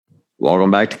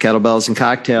Welcome back to Kettlebells and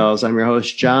Cocktails. I'm your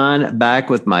host, John, back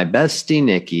with my bestie,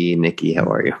 Nikki. Nikki, how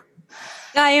are you?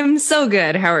 I am so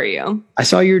good. How are you? I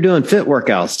saw you were doing fit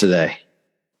workouts today.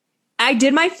 I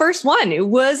did my first one. It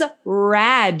was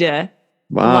rad.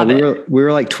 Wow, we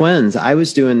were like twins. I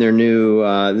was doing their new,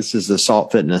 this is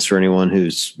Assault Fitness for anyone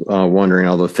who's wondering,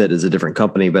 although Fit is a different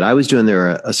company, but I was doing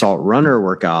their Assault Runner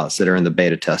workouts that are in the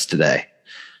beta test today.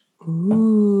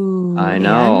 Ooh. I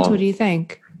know. And what do you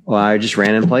think? Well, I just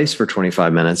ran in place for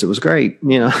 25 minutes. It was great.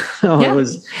 Yeah. It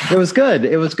was good.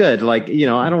 It was good. Like, I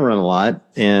don't run a lot,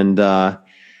 and,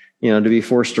 to be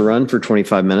forced to run for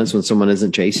 25 minutes when someone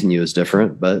isn't chasing you is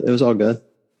different, but it was all good.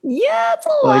 Yeah, it's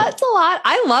a lot. It's a lot.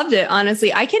 I loved it.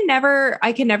 Honestly, I can never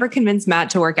convince Matt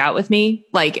to work out with me,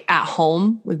 like at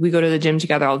home. Like, we go to the gym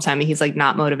together all the time, and he's like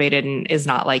not motivated and is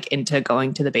not like into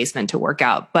going to the basement to work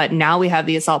out. But now we have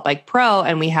the Assault Bike Pro,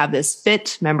 and we have this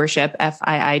Fit membership,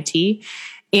 FIIT.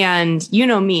 And you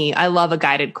know me, I love a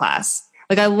guided class.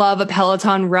 Like, I love a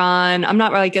Peloton run. I'm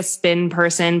not like a spin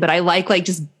person, but I like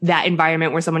just that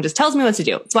environment where someone just tells me what to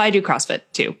do. That's why I do CrossFit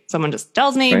too. Someone just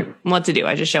tells me what to do.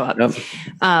 I just show up. Yep.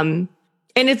 And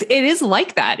it is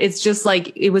like that. It's just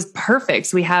like, it was perfect.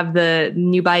 So we have the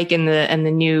new bike and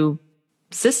the new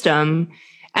system.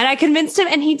 And I convinced him,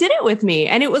 and he did it with me.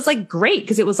 And it was like great,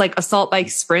 because it was like assault bike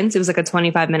sprints. It was like a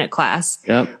 25-minute class.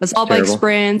 Yep. Assault bike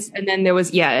sprints. And then there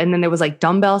was, like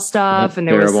dumbbell stuff. Yep. And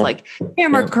there was like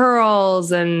hammer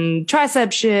curls and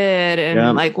tricep shit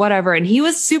and like whatever. And he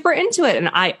was super into it. And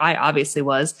I obviously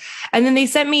was. And then they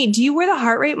sent me, do you wear the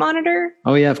heart rate monitor?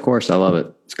 Oh yeah, of course. I love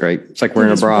it. It's great. It's like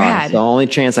wearing a bra. Rad. It's the only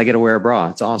chance I get to wear a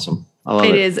bra. It's awesome. I love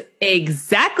it. It is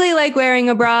exactly like wearing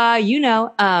a bra,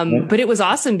 but it was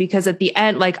awesome because at the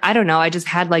end, like, I don't know, I just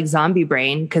had like zombie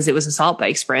brain because it was assault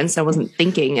bike sprints. I wasn't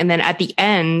thinking. And then at the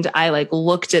end, I like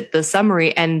looked at the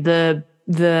summary, and the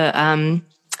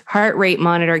heart rate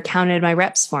monitor counted my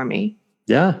reps for me.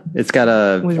 Yeah. It's got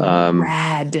a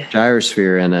rad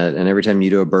gyrosphere in it. And every time you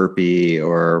do a burpee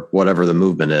or whatever the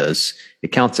movement is, it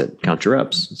counts your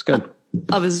reps. It's good.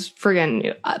 I was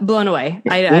friggin' blown away.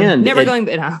 I'm never going.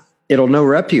 It'll no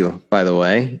rep you, by the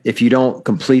way. If you don't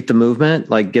complete the movement,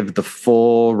 like give the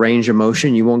full range of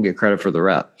motion, you won't get credit for the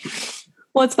rep.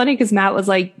 Well, it's funny because Matt was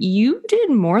like, you did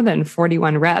more than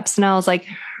 41 reps. And I was like,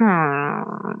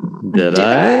 Did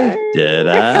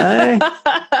I?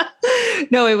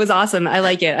 No, it was awesome. I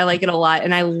like it. I like it a lot.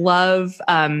 And I love,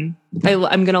 I'm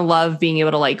going to love being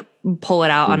able to like pull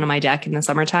it out onto my deck in the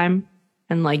summertime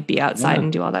and like be outside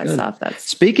and do all that stuff.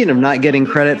 Speaking of not getting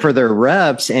credit for their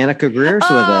reps, Annika Greer's with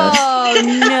us. Oh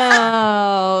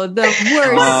no, the worst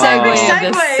segue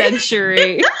of the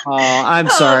century. Oh, I'm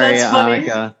sorry,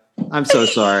 Annika. I'm so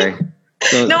sorry.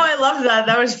 No, I love that.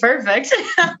 That was perfect.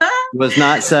 Was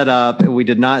not set up. We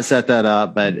did not set that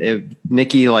up, but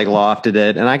Nikki like lofted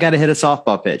it, and I got to hit a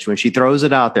softball pitch. When she throws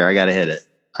it out there, I got to hit it.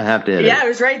 I have to hit it. Yeah, it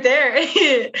was right there.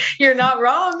 You're not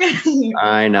wrong.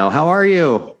 I know. How are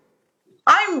you?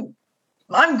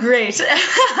 I'm great.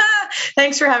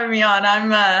 Thanks for having me on.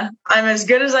 I'm as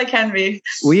good as I can be.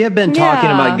 We have been talking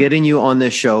about getting you on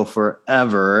this show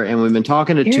forever, and we've been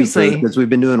talking to two because we've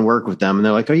been doing work with them, and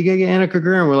they're like, "Oh, you gotta get Annika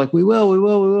Greer," and we're like, "We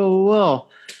will."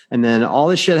 And then all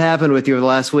this shit happened with you the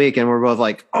last week, and we're both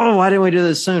like, "Oh, why didn't we do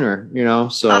this sooner?"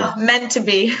 So meant to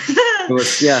be. It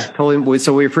was, totally.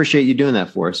 So we appreciate you doing that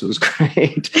for us. It was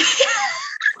great.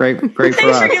 Great for us.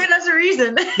 Thanks for giving us a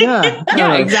reason.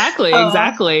 Yeah, exactly.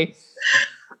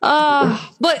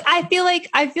 But I feel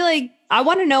like I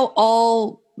want to know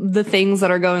all the things that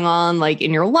are going on like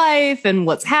in your life and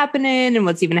what's happening and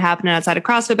what's even happening outside of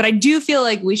CrossFit. But I do feel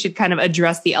like we should kind of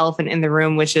address the elephant in the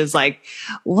room, which is like,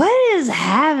 what is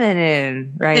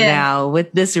happening right now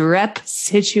with this rep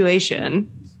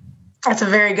situation? That's a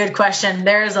very good question.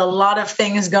 There's a lot of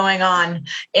things going on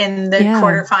in the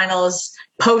quarterfinals,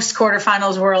 post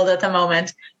quarterfinals world at the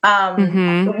moment.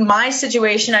 My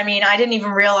situation, I mean, I didn't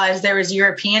even realize there was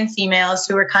European females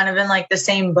who were kind of in like the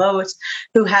same boat,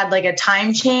 who had like a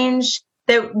time change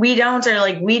that we don't, or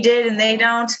like we did and they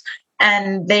don't.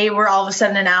 And they were all of a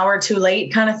sudden an hour too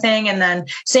late kind of thing. And then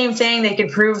same thing, they could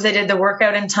prove they did the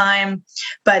workout in time,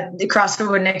 but the CrossFit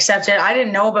wouldn't accept it. I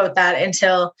didn't know about that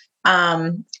until,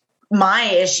 my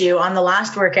issue on the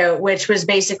last workout, which was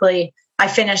basically I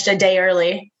finished a day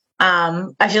early.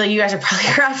 I feel like you guys are probably,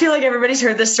 I feel like everybody's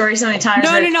heard this story so many times.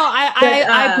 No.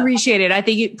 I appreciate it. I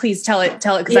think please tell it.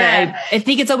 Cause I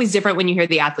think it's always different when you hear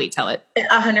the athlete tell it.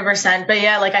 100%. But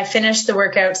yeah, like I finished the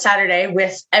workout Saturday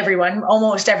with everyone,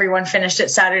 almost everyone finished it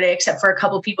Saturday, except for a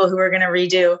couple people who were going to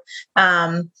redo.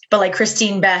 But like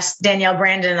Christine Best, Danielle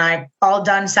Brandon, and I all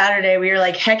done Saturday. We were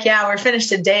like, heck yeah, we're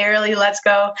finished a day early. Let's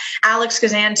go. Alex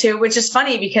Kazan too, which is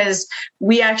funny because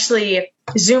we actually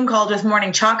Zoom called with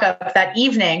Morning Chalk Up that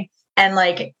evening. And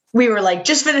like, we were like,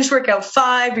 just finished workout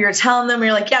 5. We were telling them, we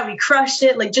were like, yeah, we crushed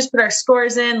it. Like, just put our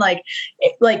scores in. Like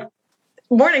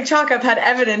Morning Chalk Up had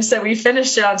evidence that we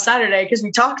finished it on Saturday because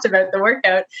we talked about the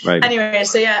workout. Right. Anyway,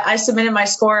 so yeah, I submitted my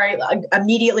score. I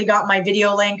immediately got my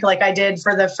video link like I did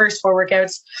for the first 4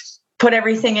 workouts, put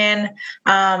everything in,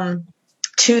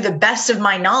 to the best of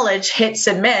my knowledge, hit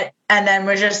submit. And then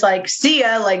we're just like, see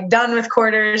ya, like done with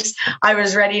quarters. I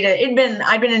was ready to,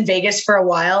 I'd been in Vegas for a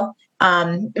while.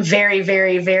 Very,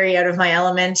 very, very out of my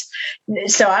element.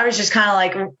 So I was just kind of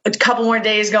like a couple more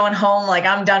days going home. Like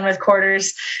I'm done with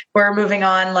quarters. We're moving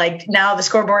on. Like now the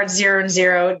scoreboard's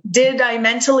 0-0. Did I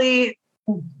mentally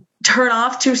turn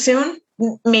off too soon?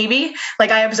 Maybe.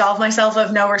 Like I absolved myself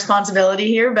of no responsibility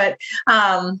here, but,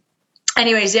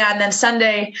 anyways, yeah. And then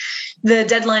Sunday, the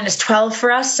deadline is 12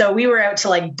 for us. So we were out to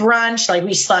like brunch, like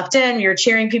we slept in, we were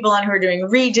cheering people on who were doing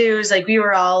redos. Like we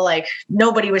were all like,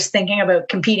 nobody was thinking about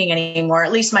competing anymore.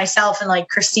 At least myself and like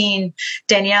Christine,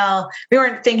 Danielle, we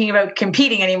weren't thinking about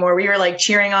competing anymore. We were like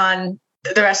cheering on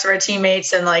the rest of our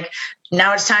teammates and like,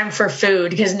 now it's time for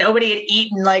food because nobody had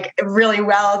eaten like really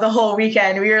well the whole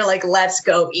weekend. We were like, let's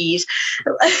go eat.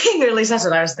 Or at least that's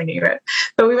what I was thinking about.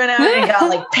 But we went out and got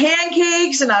like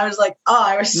pancakes and I was like, oh,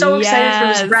 I was so excited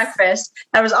for this breakfast.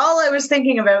 That was all I was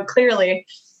thinking about clearly.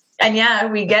 And yeah,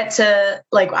 we get to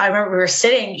like, I remember we were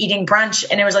sitting eating brunch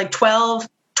and it was like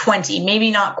 12:20,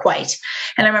 maybe not quite.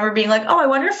 And I remember being like, oh, I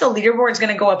wonder if the leaderboard is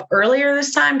going to go up earlier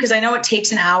this time. Cause I know it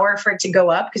takes an hour for it to go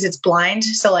up because it's blind.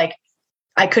 So like,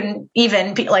 I couldn't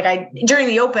even during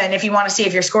the open, if you want to see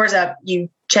if your score's up, you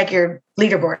check your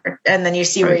leaderboard and then you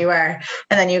see where you are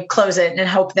and then you close it and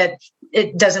hope that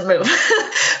it doesn't move.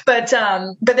 But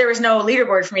there was no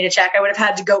leaderboard for me to check. I would have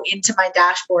had to go into my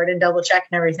dashboard and double check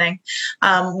and everything.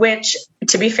 Which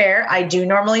to be fair, I do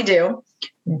normally do.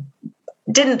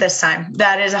 Didn't this time.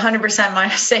 That is 100% my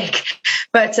mistake.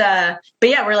 But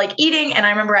yeah, we're like eating. And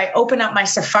I remember I opened up my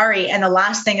Safari and the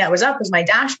last thing that was up was my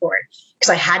dashboard because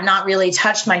I had not really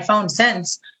touched my phone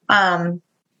since. And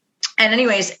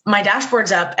anyways, my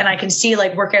dashboard's up and I can see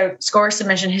like workout score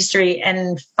submission history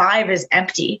and 5 is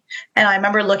empty. And I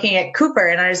remember looking at Cooper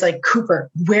and I was like, Cooper,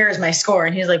 where is my score?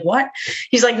 And he's like, what?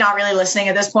 He's like, not really listening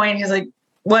at this point. He's like,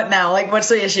 what now? Like, what's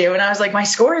the issue? And I was like, my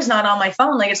score is not on my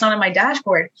phone. Like, it's not on my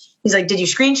dashboard. He's like, did you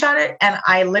screenshot it? And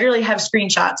I literally have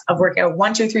screenshots of workout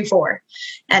 1, 2, 3, 4.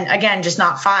 And again, just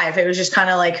not 5. It was just kind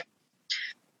of like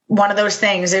one of those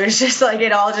things. It was just like,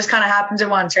 it all just kind of happens at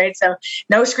once. Right. So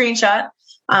no screenshot.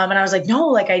 And I was like, no,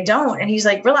 like I don't. And he's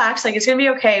like, relax. Like, it's going to be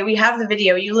okay. We have the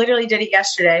video. You literally did it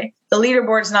yesterday. The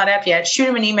leaderboard's not up yet. Shoot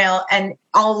him an email and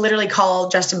I'll literally call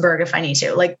Justin Berg if I need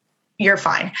to. Like, you're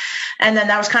fine. And then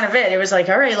that was kind of it. It was like,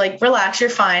 all right, like relax, you're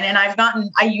fine. And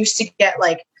I used to get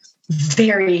like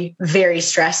very, very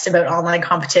stressed about online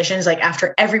competitions. Like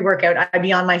after every workout, I'd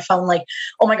be on my phone like,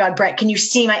 oh my God, Brett, can you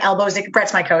see my elbows? Like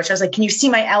Brett's my coach. I was like, can you see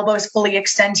my elbows fully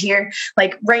extend here?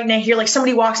 Like right now here, like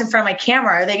somebody walks in front of my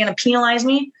camera. Are they going to penalize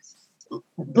me?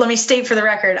 Let me state for the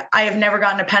record, I have never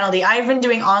gotten a penalty. I've been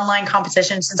doing online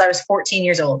competition since I was 14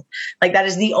 years old. Like that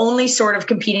is the only sort of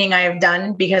competing I have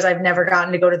done because I've never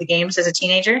gotten to go to the games as a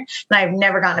teenager and I've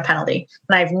never gotten a penalty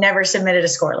and I've never submitted a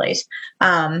score late.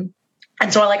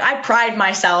 And so like, I pride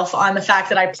myself on the fact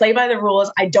that I play by the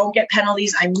rules. I don't get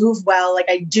penalties. I move well. Like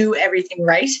I do everything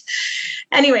right.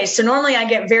 Anyway, so normally I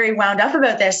get very wound up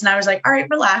about this. And I was like, all right,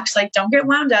 relax. Like, don't get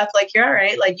wound up. Like, you're all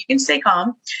right. Like, you can stay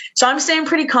calm. So I'm staying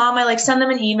pretty calm. I like send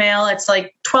them an email. It's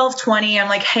like 12:20. I'm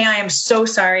like, hey, I am so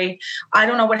sorry. I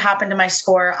don't know what happened to my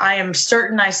score. I am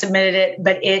certain I submitted it,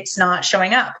 but it's not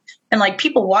showing up. And like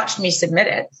people watched me submit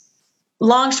it.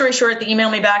 Long story short, they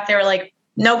emailed me back. They were like,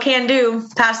 no can do,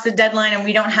 past the deadline, and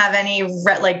we don't have any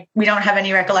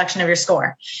recollection of your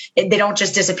score. They don't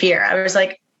just disappear. I was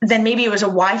like, then maybe it was a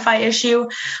Wi-Fi issue.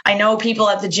 I know people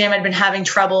at the gym had been having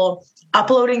trouble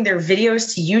uploading their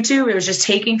videos to YouTube. It was just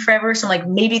taking forever. So I'm like,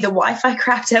 maybe the Wi-Fi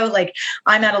cracked out. Like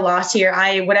I'm at a loss here.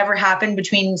 Whatever happened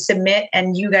between submit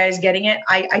and you guys getting it,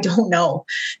 I don't know.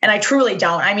 And I truly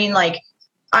don't. I mean, like,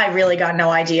 I really got no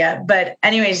idea. But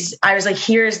anyways, I was like,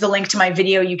 here's the link to my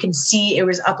video. You can see it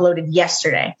was uploaded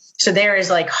yesterday. So there is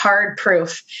like hard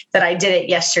proof that I did it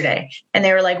yesterday. And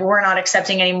they were like, we're not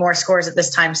accepting any more scores at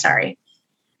this time. Sorry.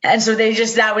 And so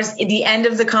that was the end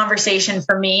of the conversation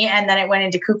for me. And then it went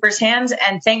into Cooper's hands,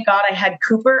 and thank God I had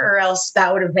Cooper, or else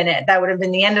that would have been it. That would have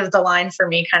been the end of the line for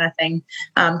me, kind of thing.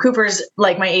 Cooper's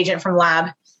like my agent from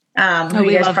Lab.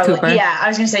 We love Cooper. Yeah, I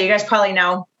was going to say, you guys probably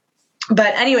know.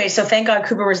 But anyway, so thank God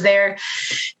Cooper was there.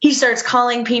 He starts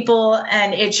calling people,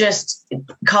 and it just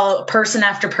call person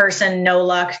after person, no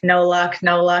luck, no luck,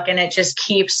 no luck. And it just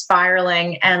keeps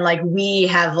spiraling. And like, we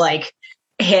have like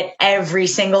hit every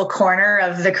single corner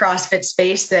of the CrossFit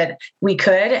space that we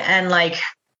could. And like,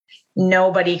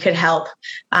 nobody could help.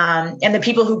 And the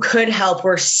people who could help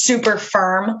were super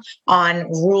firm on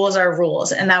rules are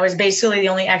rules. And that was basically the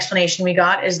only explanation we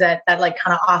got, is that like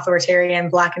kind of authoritarian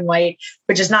black and white,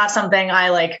 which is not something I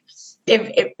like.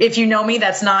 If you know me,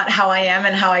 that's not how I am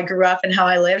and how I grew up and how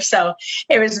I live. So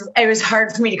it was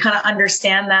hard for me to kind of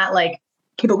understand that, like,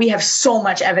 okay, but we have so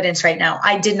much evidence right now.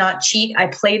 I did not cheat. I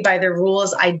played by the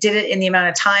rules. I did it in the amount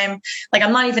of time. Like,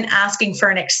 I'm not even asking for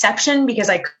an exception because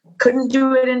I couldn't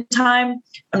do it in time.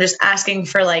 I'm just asking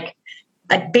for like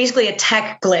basically a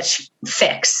tech glitch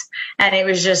fix. And it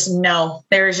was just no.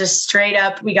 There was just straight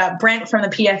up, we got Brent from the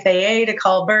PFAA to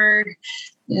call Berg.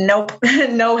 Nope,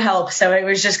 no help. So it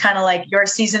was just kind of like, your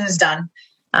season is done,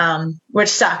 which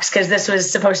sucks because this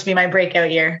was supposed to be my breakout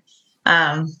year.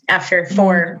 After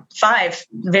 5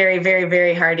 very, very,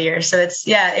 very hard years. So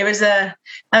that was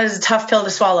a tough pill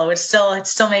to swallow. It's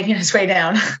still making its way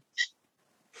down.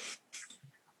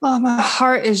 Oh, my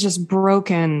heart is just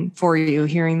broken for you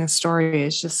hearing this story.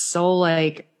 It's just so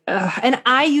like, and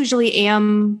I usually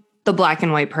am the black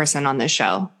and white person on this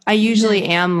show. I usually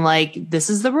am like,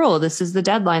 this is the rule. This is the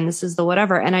deadline. This is the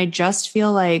whatever. And I just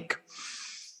feel like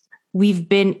we've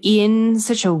been in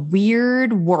such a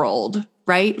weird world,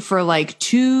 right? For like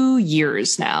 2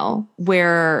 years now,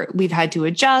 where we've had to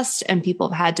adjust and people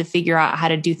have had to figure out how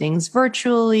to do things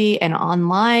virtually and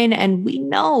online. And we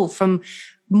know from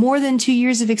more than 2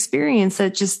 years of experience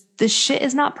that just the shit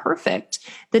is not perfect.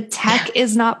 The tech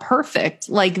is not perfect.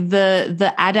 Like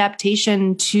the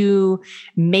adaptation to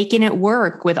making it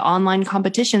work with online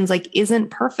competitions, like,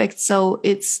 isn't perfect. So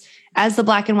it's, as the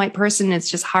black and white person,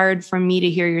 it's just hard for me to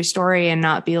hear your story and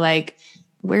not be like,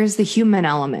 where's the human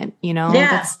element? You know?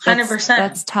 Yeah, 100%.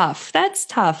 That's tough. That's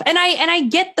tough. And I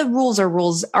get the rules are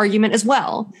rules argument as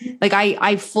well. Like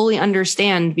I fully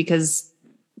understand, because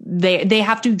they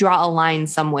have to draw a line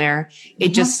somewhere. It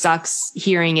just sucks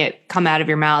hearing it come out of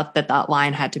your mouth that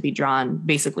line had to be drawn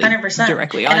basically 100%.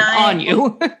 Directly on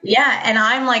you. Yeah. And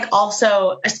I'm like,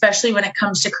 also, especially when it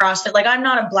comes to CrossFit, like, I'm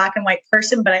not a black and white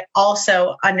person, but I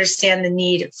also understand the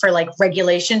need for like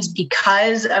regulations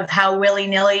because of how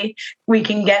willy-nilly we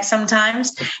can get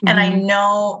sometimes. And I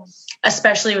know,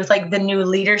 especially with like the new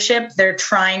leadership, they're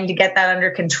trying to get that under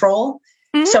control.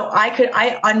 So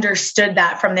I understood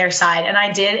that from their side, and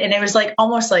I did. And it was like,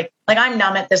 almost like I'm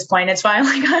numb at this point. It's why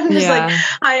I'm just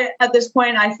at this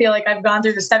point, I feel like I've gone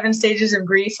through the 7 stages of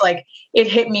grief. Like, it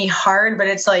hit me hard, but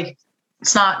it's like,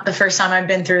 it's not the first time I've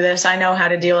been through this. I know how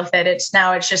to deal with it. It's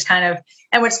just kind of,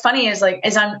 and what's funny is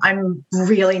I'm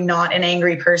really not an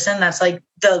angry person. That's like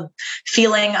the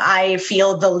feeling I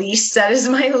feel the least. That is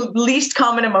my least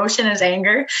common emotion, is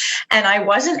anger. And I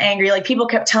wasn't angry. Like, people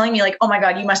kept telling me like, oh my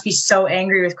God, you must be so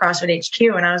angry with CrossFit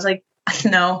HQ. And I was like,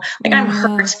 no, like, I'm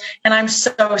hurt and I'm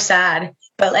so sad,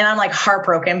 and I'm like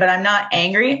heartbroken, but I'm not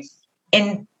angry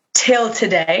until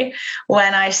today,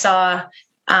 when I saw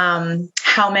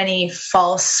how many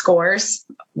false scores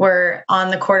were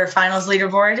on the quarterfinals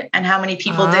leaderboard, and how many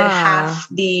people did half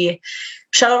the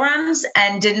shuttle runs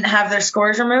and didn't have their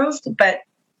scores removed. But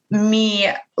me,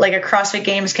 like a CrossFit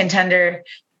Games contender,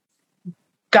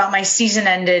 got my season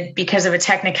ended because of a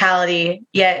technicality.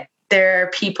 Yet there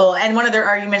are people, and one of their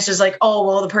arguments is like, oh,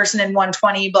 well, the person in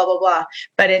 120, blah, blah, blah.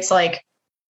 But it's like,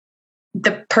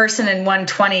 the person in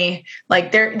 120,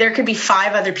 like there could be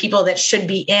 5 other people that should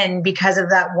be in because of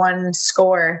that one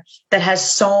score that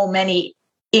has so many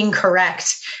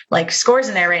incorrect like scores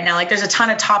in there right now. Like, there's a ton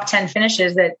of top 10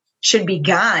 finishes that should be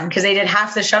gone because they did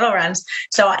half the shuttle runs.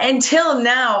 So until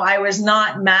now, I was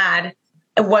not mad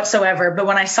whatsoever. But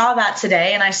when I saw that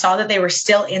today, and I saw that they were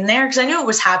still in there, because I knew it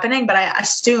was happening, but I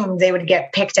assumed they would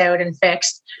get picked out and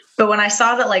fixed. But when I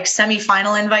saw that like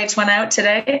semifinal invites went out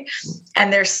today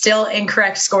and there's still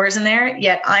incorrect scores in there,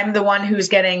 yet I'm the one who's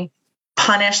getting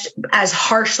punished as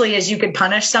harshly as you could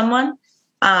punish someone.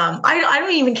 I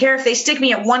don't even care if they stick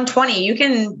me at 120. You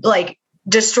can like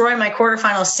destroy my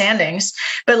quarterfinal standings.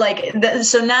 But like,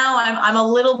 so now I'm a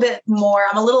little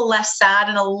less sad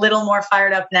and a little more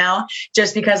fired up now,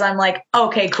 just because I'm like,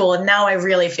 okay, cool. And now I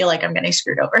really feel like I'm getting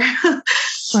screwed over.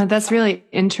 Well, that's really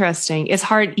interesting. It's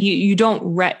hard. You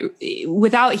don't,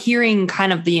 without hearing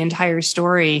kind of the entire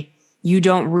story, you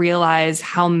don't realize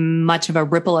how much of a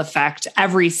ripple effect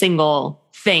every single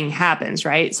thing happens,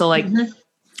 right? So like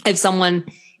if someone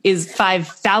is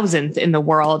 5,000th in the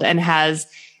world and has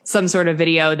some sort of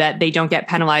video that they don't get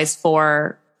penalized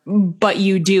for, but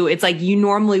you do, it's like you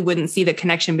normally wouldn't see the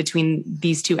connection between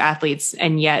these two athletes,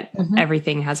 and yet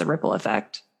everything has a ripple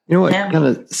effect. You know what kind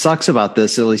of sucks about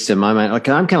this, at least in my mind? Like,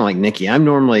 I'm kind of like Nikki. I'm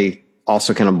normally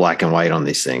also kind of black and white on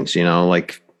these things, you know,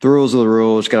 like the rules are the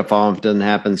rules, got to follow them. If it doesn't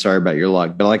happen, sorry about your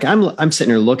luck. But like, I'm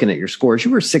sitting here looking at your scores.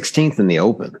 You were 16th in the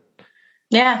Open.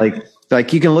 Yeah.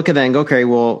 Like you can look at that and go, okay,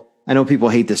 well, I know people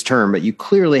hate this term, but you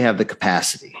clearly have the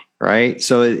capacity, right?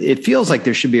 So it feels like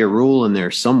there should be a rule in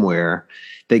there somewhere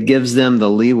that gives them the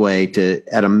leeway to,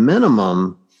 at a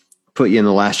minimum, put you in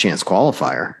the last chance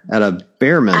qualifier at a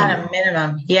bare minimum. At a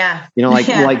minimum, yeah. You know,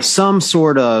 like some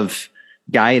sort of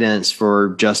guidance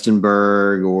for Justin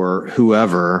Berg or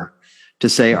whoever to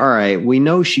say, all right, we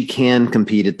know she can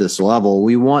compete at this level.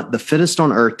 We want the fittest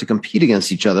on earth to compete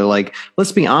against each other. Like,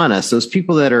 let's be honest, those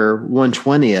people that are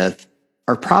 120th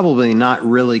are probably not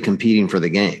really competing for the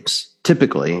games.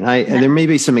 Typically, there may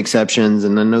be some exceptions,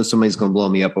 and I know somebody's going to blow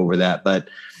me up over that. But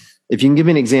if you can give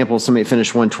me an example of somebody that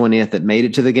finished 120th that made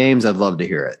it to the games, I'd love to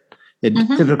hear it.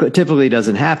 It typically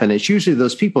doesn't happen. It's usually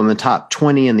those people in the top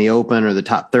 20 in the Open or the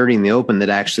top 30 in the Open that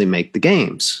actually make the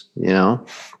games, you know?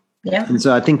 Yeah. And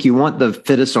so I think you want the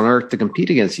fittest on earth to compete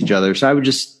against each other. So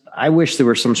I wish there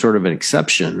was some sort of an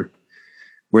exception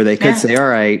where they could say, all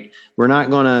right, we're not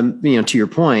going to, to your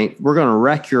point, we're going to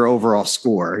wreck your overall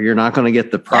score. You're not going to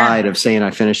get the pride of saying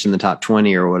I finished in the top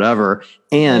 20 or whatever.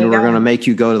 And we're going to make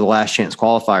you go to the last chance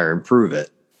qualifier and prove it.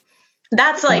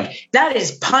 That's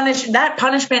that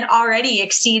punishment already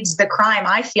exceeds the crime,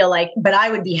 I feel like, but I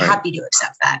would be happy to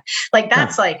accept that. Like,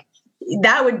 that's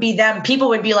that would be them. People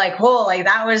would be like, "Whoa, like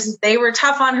they were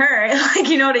tough on her." Like,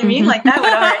 you know what I mean? Like that would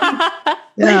already.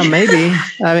 Yeah, maybe.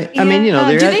 I mean,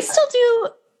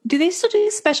 do they still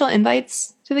do special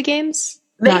invites to the games?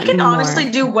 They can honestly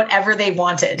do whatever they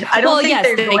wanted. I don't think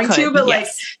they're going to, but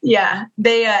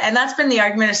they, and that's been the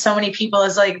argument of so many people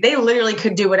is like, they literally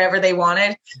could do whatever they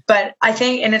wanted. But I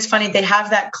think, and it's funny, they have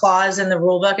that clause in the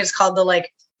rule book. It's called the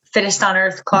fittest on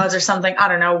earth clause or something. I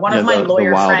don't know. One of my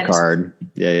lawyer friends. Card.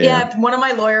 Yeah. One of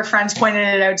my lawyer friends pointed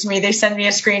it out to me. They sent me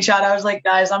a screenshot. I was like,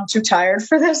 guys, I'm too tired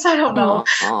for this. I don't know.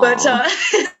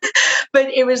 But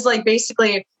it was like,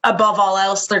 basically above all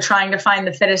else, they're trying to find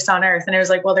the fittest on earth. And it was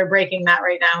like, well, they're breaking that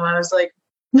right now. And I was like,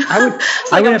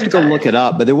 I would have to go look it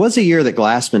up, but there was a year that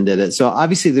Glassman did it. So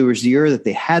obviously there was the year that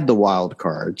they had the wild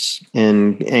cards,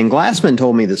 and Glassman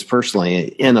told me this personally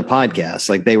in a podcast.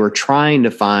 Like, they were trying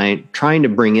to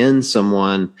bring in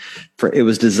someone it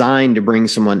was designed to bring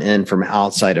someone in from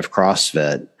outside of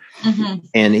CrossFit.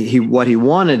 And what he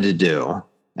wanted to do,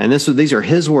 and these are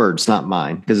his words, not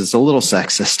mine, because it's a little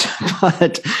sexist,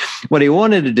 but what he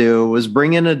wanted to do was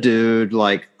bring in a dude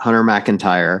like Hunter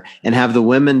McIntyre and have the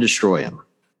women destroy him.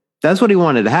 That's what he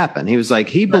wanted to happen. He was like,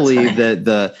 he believed that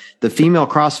the female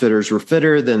CrossFitters were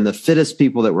fitter than the fittest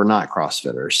people that were not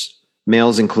CrossFitters,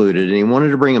 males included. And he wanted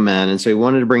to bring them in. And so he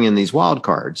wanted to bring in these wild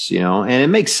cards, and it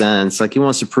makes sense. Like, he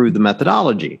wants to prove the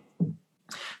methodology.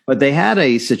 But they had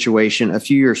a situation a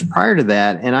few years prior to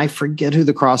that, and I forget who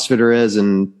the CrossFitter is.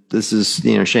 And this is,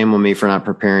 shame on me for not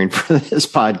preparing for this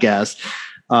podcast.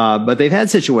 But they've had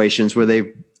situations where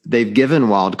they've given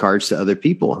wild cards to other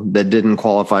people that didn't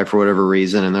qualify for whatever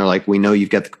reason, and they're like, "We know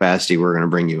you've got the capacity. We're going to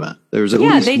bring you in." There's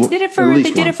they did it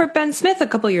for Ben Smith a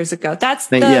couple years ago. That's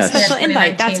the special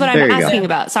invite. That's what I'm asking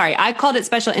about. Sorry, I called it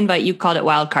special invite. You called it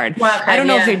wild card. I don't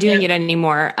know if they're doing it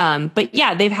anymore. But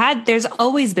there's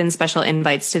always been special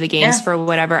invites to the games for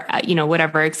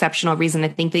whatever exceptional reason. I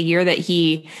think the year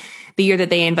that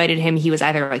they invited him, he was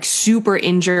either like super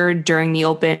injured during the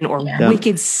Open or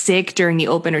wicked sick during the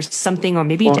Open or something, or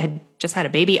maybe he had just had a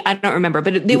baby. I don't remember,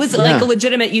 but it was like a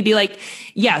legitimate, you'd be like,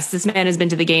 yes, this man has been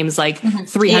to the games like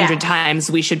 300 times.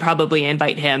 We should probably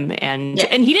invite him. And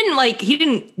he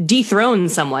didn't dethrone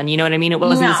someone. You know what I mean? It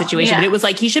wasn't the situation, but it was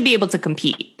like, he should be able to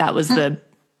compete. That was the,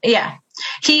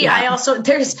 I also,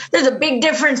 there's a big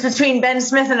difference between Ben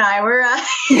Smith and I. We're,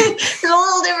 there's a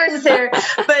little difference there,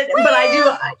 but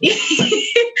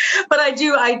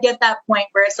I get that point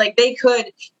where it's like, they could,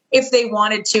 if they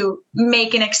wanted to,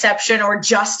 make an exception or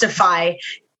justify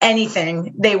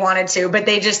anything they wanted to, but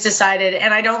they just decided,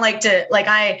 and I don't like to,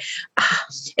 like,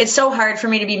 it's so hard for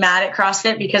me to be mad at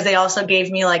CrossFit because they also gave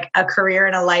me like a career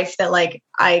and a life that like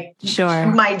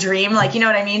my dream, like, you know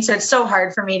what I mean? So it's so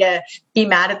hard for me to be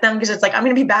mad at them because it's like, I'm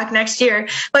going to be back next year.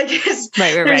 Like,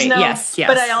 right. Yes.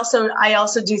 But I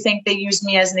also do think they used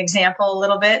me as an example a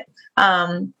little bit.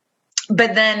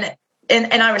 But then,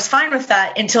 and I was fine with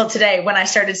that until today when I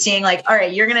started seeing like, all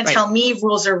right, you're going to tell me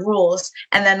rules are rules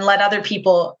and then let other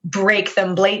people break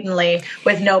them blatantly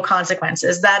with no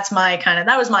consequences. That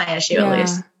was my issue at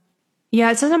least.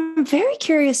 Yeah. So I'm very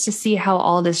curious to see how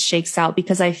all this shakes out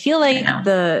because I feel like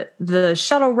the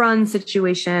shuttle run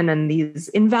situation and these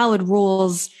invalid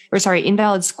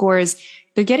scores,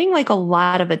 they're getting like a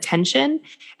lot of attention.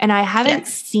 And I haven't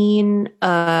seen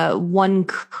one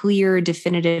clear,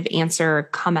 definitive answer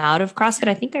come out of CrossFit.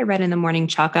 I think I read in the morning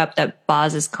chalk up that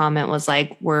Boz's comment was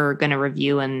like, we're going to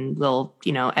review and we'll,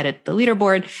 edit the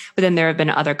leaderboard. But then there have been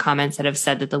other comments that have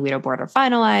said that the leaderboard are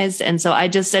finalized. And so I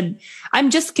just said,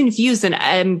 I'm just confused and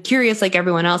I'm curious, like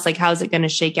everyone else, like, how's it going to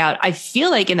shake out? I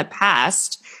feel like in the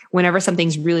past, whenever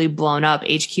something's really blown up,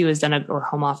 HQ has done or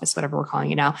home office, whatever we're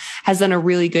calling it now, has done a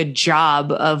really good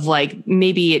job of like,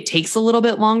 maybe it takes a little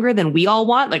bit longer than we all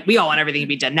want. Like we all want everything to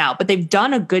be done now, but they've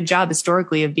done a good job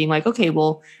historically of being like, okay,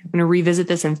 well, I'm going to revisit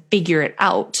this and figure it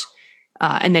out.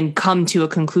 And then come to a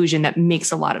conclusion that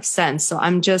makes a lot of sense. So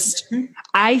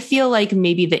I feel like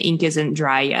maybe the ink isn't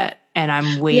dry yet and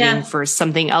I'm waiting for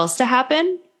something else to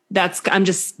happen. I'm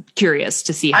just curious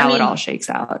to see how it all shakes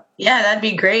out. Yeah, that'd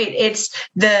be great. It's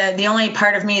the only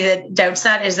part of me that doubts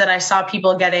that is that I saw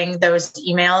people getting those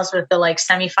emails with the like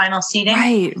semifinal seating.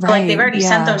 Right. Like they've already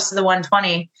sent those to the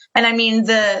 120. And I mean,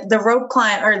 the rope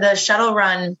climb or the shuttle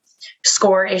run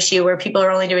score issue where people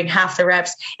are only doing half the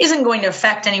reps isn't going to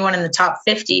affect anyone in the top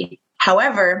 50.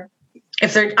 However,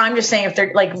 if they're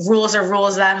like rules are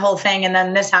rules, that whole thing, and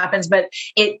then this happens, but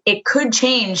it could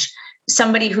change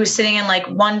somebody who's sitting in like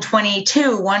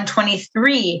 122,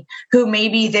 123, who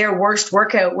maybe their worst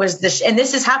workout was and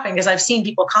this has happened because I've seen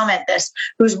people comment this,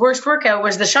 whose worst workout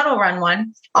was the shuttle run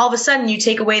one. All of a sudden you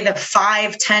take away the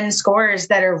 5-10 scores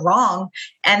that are wrong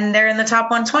and they're in the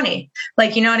top 120.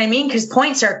 Like, you know what I mean? Because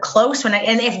points are close and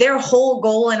if their whole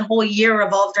goal and whole year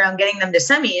revolved around getting them to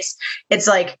semis, it's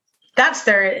like, that's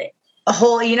their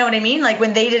whole, you know what I mean? Like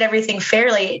when they did everything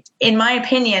fairly, in my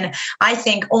opinion, I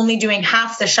think only doing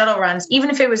half the shuttle runs,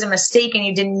 even if it was a mistake and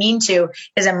you didn't mean to,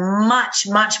 is a much,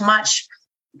 much, much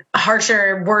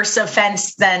harsher, worse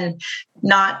offense than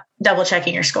not double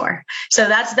checking your score. So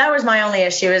that was my only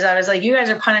issue is I was like, you guys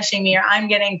are punishing me or I'm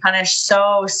getting punished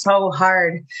so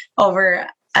hard over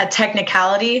a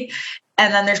technicality.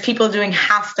 And then there's people doing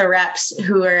half the reps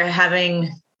who aren't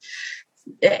having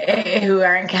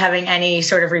any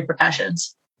sort of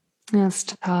repercussions. That's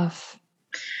tough.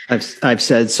 I've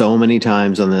said so many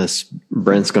times on this,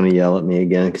 Brent's going to yell at me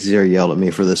again because he's already yelled at me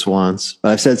for this once,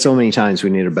 but I've said so many times we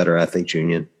need a better athletes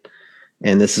union.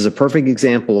 And this is a perfect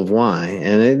example of why.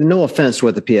 And no offense to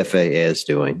what the PFA is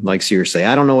doing. Like seriously,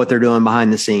 I don't know what they're doing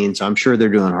behind the scenes. I'm sure they're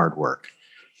doing hard work.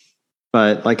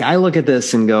 But like I look at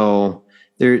this and go,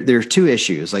 there's two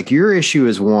issues. Like your issue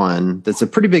is one that's a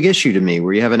pretty big issue to me,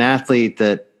 where you have an athlete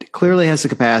that clearly has the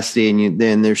capacity, and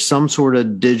then there's some sort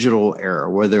of digital error,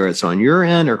 whether it's on your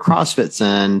end or CrossFit's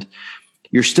end.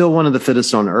 You're still one of the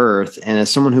fittest on earth, and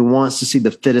as someone who wants to see the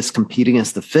fittest compete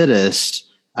against the fittest,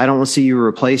 I don't want to see you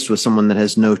replaced with someone that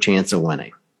has no chance of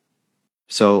winning.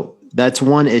 So that's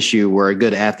one issue where a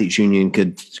good athletes union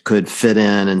could fit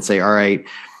in and say, all right,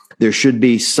 there should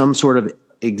be some sort of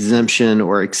exemption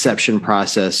or exception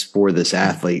process for this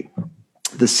athlete.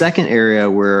 The second area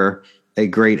where a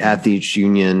great athletes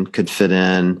union could fit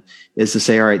in is to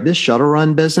say, all right, this shuttle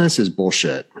run business is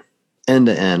bullshit end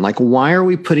to end. Like, why are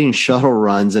we putting shuttle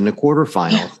runs in the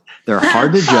quarterfinals? They're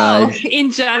hard to judge.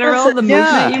 In general, the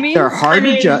movement, you mean? They're hard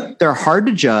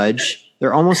to judge.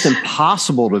 They're almost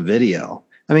impossible to video.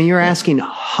 I mean, you're asking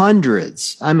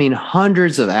hundreds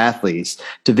of athletes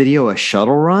to video a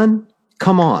shuttle run.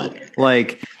 Come on.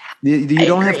 Like, you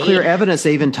don't have clear evidence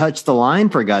they even touched the line,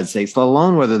 for God's sakes, let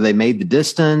alone whether they made the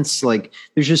distance. Like,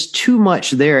 there's just too much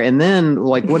there. And then,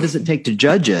 like, what does it take to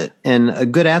judge it? And a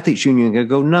good athletes union could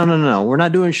go, no, we're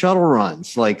not doing shuttle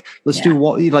runs. Like, let's do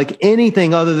like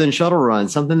anything other than shuttle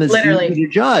runs, something that's easy to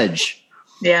judge.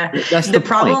 Yeah, that's the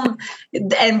problem.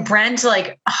 And Brent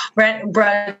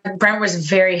was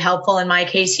very helpful in my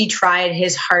case. He tried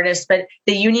his hardest, but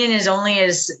the union is only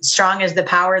as strong as the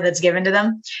power that's given to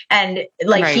them. And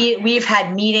like we've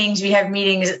had meetings, we have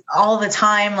meetings all the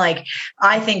time. Like,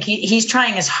 I think he's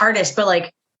trying his hardest, but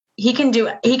like he can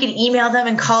email them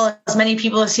and call as many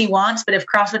people as he wants. But if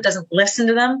CrossFit doesn't listen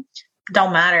to them,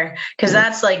 don't matter. Cause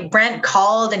that's like Brent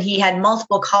called and he had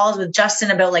multiple calls with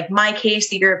Justin about like my case,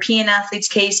 the European athletes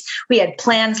case. We had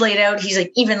plans laid out. He's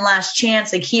like, even last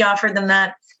chance, like he offered them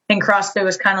that, and CrossFit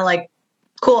was kind of like,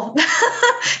 cool.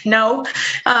 No.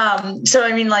 So,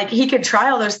 I mean, like he could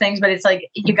try all those things, but it's like,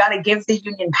 you got to give the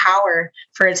union power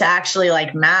for it to actually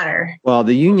like matter. Well,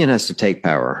 the union has to take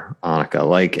power, Annika.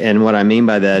 Like, and what I mean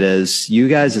by that is you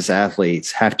guys as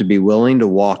athletes have to be willing to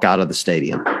walk out of the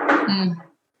stadium.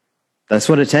 That's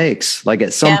what it takes. Like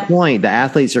at some point, the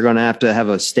athletes are going to have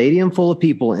a stadium full of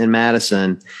people in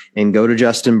Madison and go to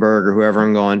Justin Berg or whoever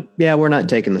and going, yeah, we're not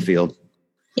taking the field.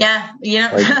 Yeah.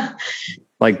 Yeah.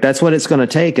 Like that's what it's going to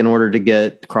take in order to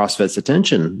get CrossFit's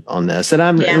attention on this. And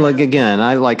I'm like, again,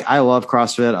 I love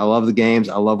CrossFit. I love the games.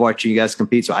 I love watching you guys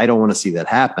compete. So I don't want to see that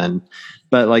happen.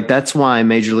 But like, that's why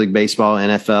Major League Baseball,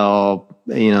 NFL,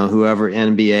 whoever,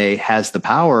 NBA has the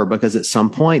power, because at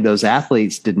some point those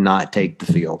athletes did not take the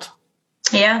field.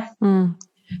 Yeah.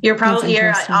 You're probably,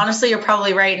 honestly, you're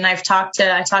probably right. And I talked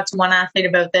to one athlete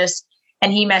about this.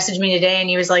 And he messaged me today and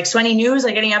he was like, so any news,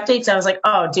 like any updates? I was like,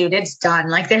 oh dude, it's done.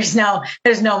 Like there's no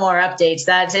more updates.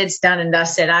 It's done and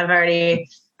dusted. I'm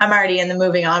already in the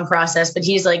moving on process. But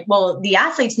he's like, well, the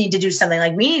athletes need to do something.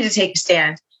 Like we need to take a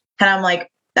stand. And I'm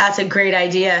like, that's a great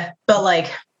idea. But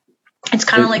like, it's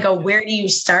kind of like where do you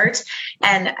start?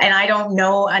 And I don't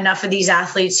know enough of these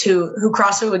athletes who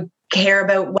CrossFit would care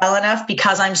about well enough,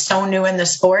 because I'm so new in the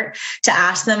sport, to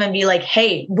ask them and be like,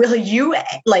 hey, will you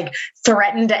like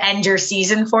threaten to end your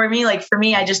season for me? Like for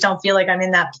me, I just don't feel like I'm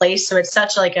in that place. So it's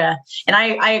such like and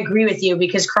I agree with you,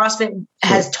 because CrossFit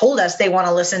has told us they want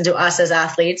to listen to us as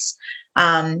athletes. So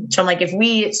I'm like, if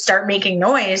we start making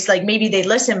noise, like maybe they'd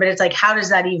listen, but it's like, how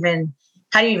do you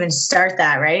even start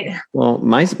that? Right. Well,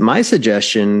 my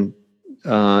suggestion,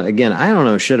 again, I don't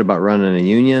know shit about running a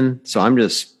union, so I'm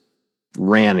just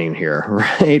ranting here,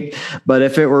 right? But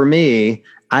if it were me,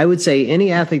 I would say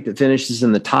any athlete that finishes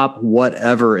in the top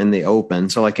whatever in the open.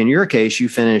 So like in your case, you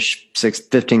finish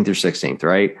 15th or 16th,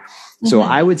 right? Mm-hmm. So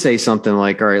I would say something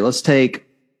like, all right, let's take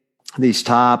these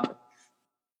top,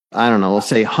 I don't know, let's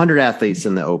say 100 athletes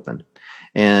in the open.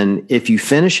 And if you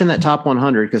finish in that top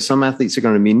 100, because some athletes are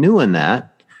going to be new in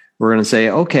that, we're going to say,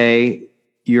 okay,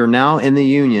 you're now in the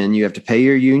union. You have to pay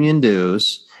your union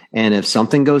dues. And if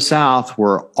something goes south,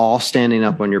 we're all standing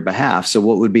up on your behalf. So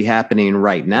what would be happening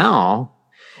right now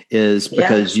is,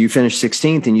 because you finished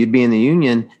 16th and you'd be in the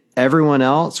union, everyone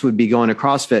else would be going to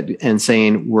CrossFit and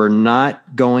saying, we're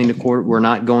not going to court, we're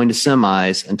not going to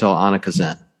semis until Annika's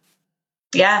in.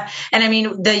 Yeah. And I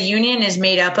mean, the union is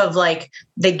made up of like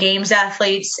the games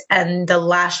athletes and the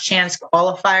last chance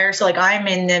qualifier. So like I'm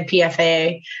in the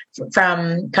PFA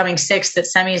from coming 6th at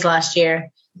semis last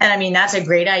year. And I mean, that's a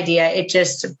great idea.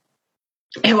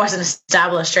 It wasn't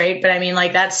established, right? But I mean,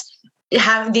 like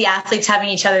have the athletes having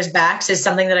each other's backs is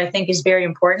something that I think is very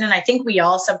important. And I think we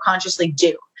all subconsciously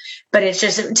do, but it's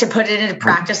just to put it into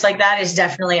practice like that is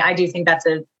definitely, I do think that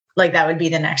would be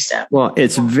the next step. Well,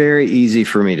 it's very easy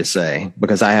for me to say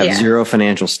because I have zero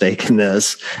financial stake in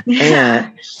this.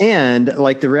 And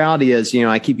like the reality is,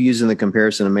 I keep using the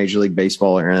comparison of Major League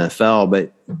Baseball or NFL,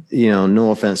 but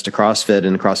no offense to CrossFit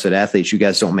and CrossFit athletes, you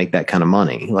guys don't make that kind of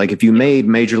money. Like if you made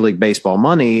Major League Baseball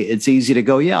money, it's easy to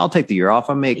go, I'll take the year off.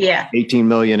 I make 18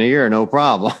 million a year, no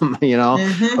problem,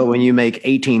 Mm-hmm. But when you make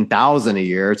 18,000 a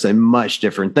year, it's a much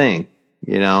different thing,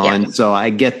 And so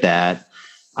I get that.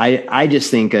 I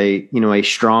just think a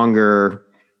stronger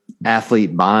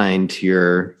athlete bind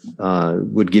here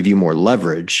would give you more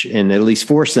leverage and at least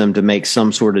force them to make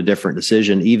some sort of different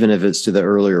decision, even if it's to the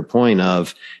earlier point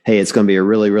of, hey, it's going to be a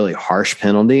really, really harsh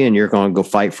penalty and you're going to go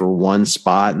fight for one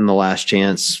spot in the last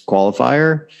chance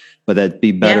qualifier, but that'd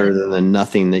be better than the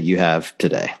nothing that you have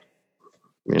today.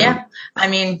 Yeah. I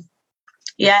mean,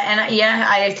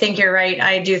 I think you're right.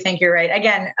 I do think you're right.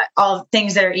 Again, all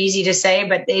things that are easy to say,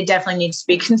 but they definitely need to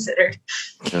be considered.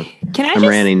 Yeah. I'm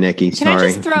ranting, Nikki.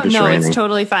 Sorry. It's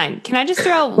totally fine. Can I just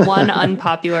throw out one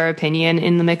unpopular opinion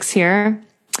in the mix here?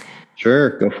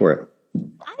 Sure, go for it.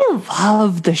 I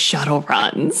love the shuttle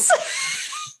runs.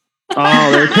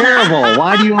 Oh, they're terrible.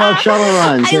 Why do you love shuttle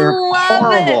runs? They're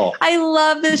horrible. I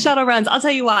love the shuttle runs. I'll tell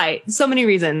you why. So many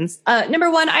reasons. Number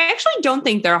one, I actually don't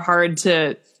think they're hard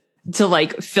to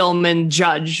like film and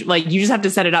judge. Like you just have to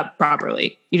set it up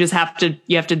properly. You have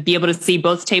to be able to see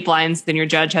both tape lines. Then your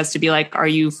judge has to be like, are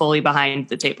you fully behind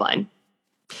the tape line?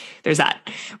 There's that.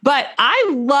 But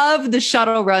I love the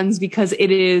shuttle runs because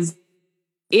it is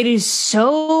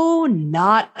so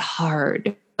not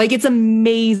hard. Like it's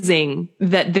amazing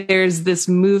that there's this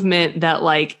movement that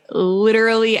like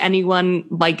literally anyone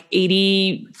like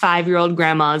 85-year-old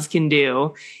grandmas can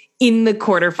do. in the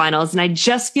quarterfinals. And I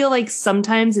just feel like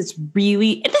sometimes it's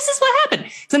really, this is what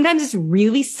happened. Sometimes it's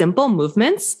really simple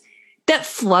movements that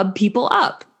flub people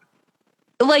up.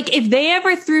 Like if they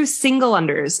ever threw single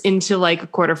unders into like a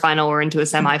quarterfinal or into a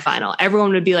semifinal,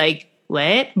 everyone would be like,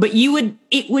 what? But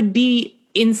it would be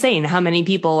insane how many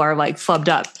people are like flubbed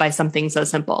up by something so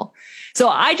simple. So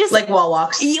I just like wall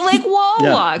walks, right?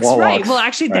 Walks. Well,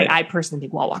 actually, I personally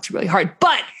think wall walks are really hard,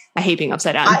 but I hate being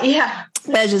upside down. Yeah,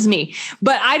 that's just me.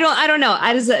 But I don't know.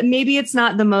 Maybe it's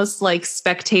not the most like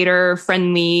spectator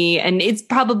friendly, and it's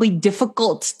probably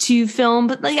difficult to film.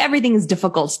 But like everything is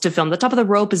difficult to film. The top of the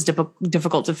rope is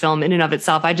difficult to film in and of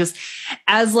itself. I just,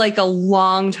 as like a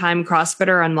longtime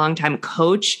CrossFitter and longtime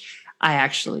coach, I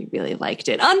actually really liked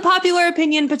it. Unpopular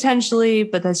opinion potentially,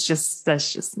 but that's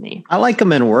just me. I like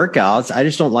them in workouts. I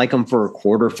just don't like them for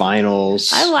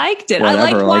quarterfinals. I liked it. Whatever.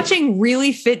 I liked watching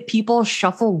really fit people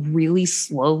shuffle really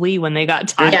slowly when they got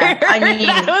tired. Yeah, I mean,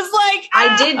 I was like,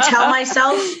 I did tell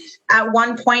myself at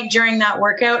one point during that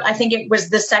workout, I think it was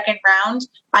the second round,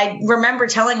 I remember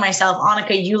telling myself,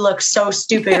 Annika, you look so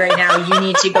stupid right now. You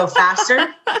need to go faster.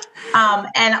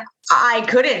 And I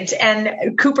couldn't.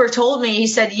 And Cooper told me, he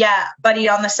said, yeah, buddy,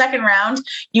 on the second round,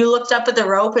 you looked up at the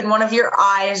rope and one of your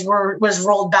eyes was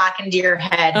rolled back into your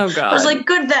head. Oh, God. I was like,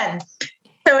 good then.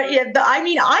 So, yeah,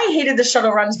 I hated the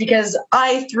shuttle runs because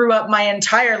I threw up my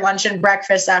entire lunch and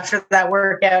breakfast after that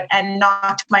workout and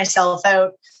knocked myself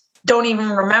out. Don't even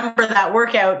remember that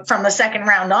workout from the second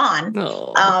round on.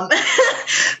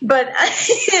 But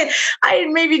I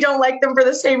maybe don't like them for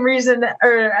the same reason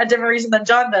or a different reason than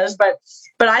John does. But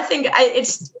I think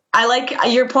I like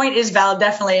your point is valid.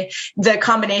 Definitely the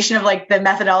combination of like the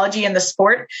methodology and the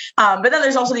sport. But then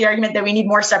there's also the argument that we need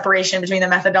more separation between the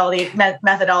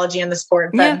methodology and the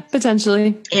sport. But, yeah,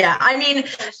 potentially. Yeah. I mean,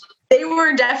 they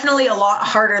were definitely a lot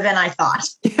harder than I thought.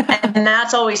 And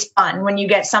that's always fun when you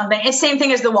get something. It's the same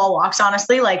thing as the wall walks,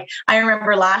 honestly. Like I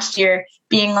remember last year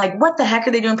being like, what the heck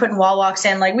are they doing putting wall walks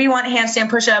in? Like we want handstand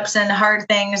push-ups and hard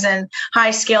things and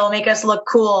high skill, make us look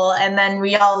cool. And then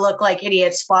we all look like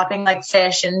idiots flopping like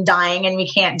fish and dying and we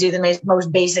can't do the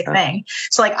most basic thing.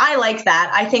 So like, I like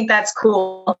that. I think that's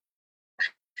cool.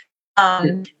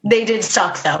 They did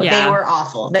suck though. Yeah. They were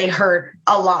awful. They hurt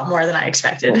a lot more than I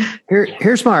expected.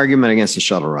 Here's my argument against the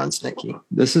shuttle runs, Nikki.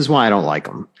 This is why I don't like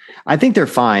them. I think they're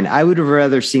fine. I would have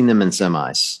rather seen them in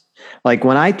semis. Like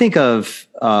when I think of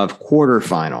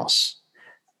quarterfinals,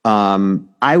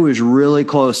 I was really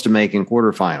close to making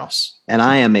quarterfinals and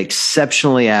I am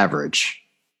exceptionally average.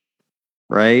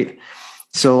 Right.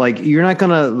 So like, you're not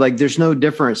going to like, there's no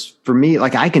difference for me.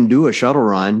 Like I can do a shuttle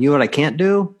run. You know what I can't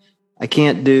do? I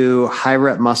can't do high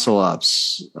rep muscle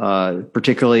ups,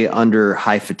 particularly under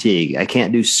high fatigue. I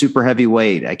can't do super heavy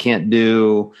weight. I can't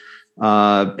do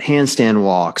handstand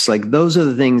walks. Like those are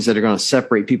the things that are going to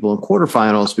separate people in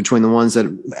quarterfinals between the ones that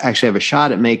actually have a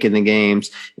shot at making the games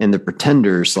and the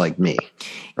pretenders like me.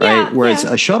 Right. Yeah, whereas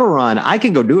a shuttle run, I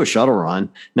can go do a shuttle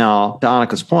run. Now, to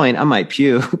Annika's point, I might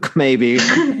puke maybe,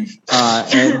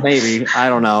 and maybe, I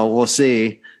don't know. We'll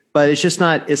see. But it's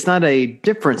not a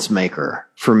difference maker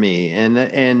for me. And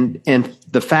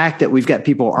the fact that we've got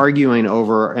people arguing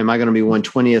over, am I going to be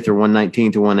 120th or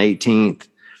 119th or 118th?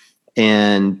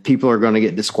 And people are going to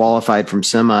get disqualified from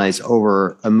semis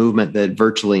over a movement that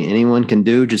virtually anyone can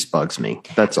do just bugs me.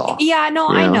 That's all. Yeah, no,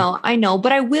 I know.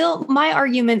 But my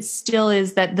argument still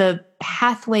is that the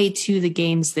pathway to the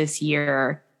games this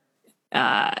year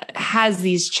has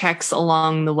these checks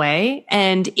along the way.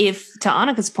 And if, to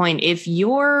Annika's point, if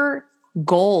your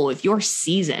goal, if your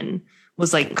season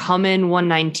was like come in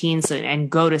 119 and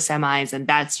go to semis and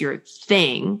that's your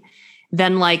thing,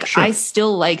 then like, sure. I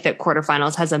still like that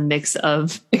quarterfinals has a mix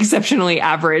of exceptionally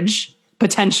average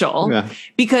potential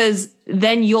because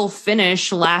then you'll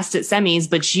finish last at semis,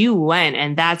 but you went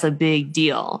and that's a big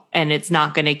deal and it's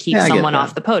not going to keep someone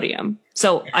off the podium.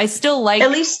 So I still like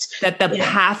at least that the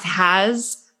path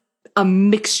has a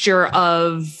mixture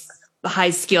of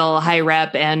high skill, high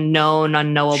rep and known,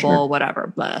 unknowable,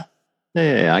 whatever. Blah.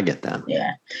 Yeah, I get that.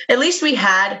 Yeah. At least we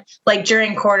had like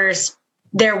during quarters,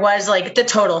 there was like the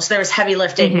total. So there was heavy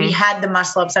lifting. Mm-hmm. We had the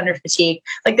muscle ups under fatigue.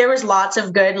 Like there was lots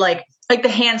of good, like the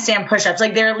handstand pushups,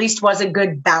 like there at least was a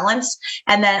good balance.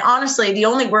 And then honestly, the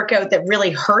only workout that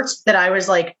really hurt that I was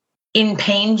like in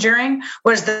pain during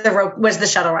was the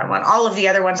shuttle run one. All of the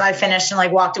other ones I finished and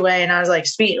like walked away and I was like,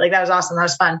 sweet, like that was awesome. That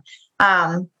was fun.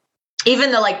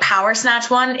 Even the like power snatch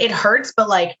one, it hurts, but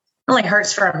like it only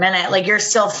hurts for a minute. Like you're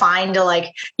still fine to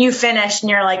like, you finish and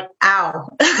you're like, ow.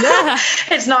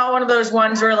 It's not one of those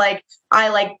ones where like I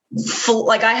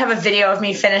I have a video of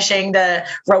me finishing the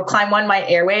rope climb one, my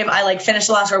airwave. I like finish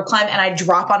the last rope climb and I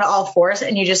drop onto all fours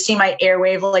and you just see my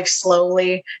airwave like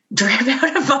slowly drip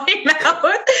out of my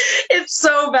mouth. It's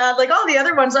so bad. Like all the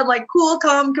other ones, I'm like cool,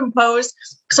 calm, composed.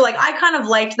 So like, I kind of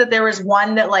liked that there was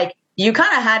one that like you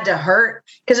kind of had to hurt,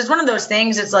 because it's one of those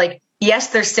things. It's like, yes,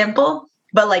 they're simple,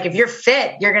 but like if you're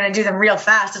fit, you're going to do them real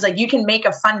fast. It's like you can make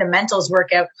a fundamentals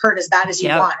workout hurt as bad as you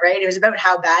want, right? It was about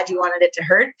how bad you wanted it to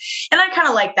hurt. And I kind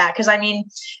of like that, because I mean,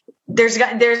 there's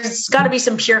got to be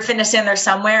some pure fitness in there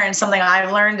somewhere. And something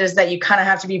I've learned is that you kind of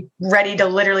have to be ready to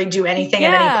literally do anything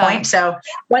at any point. So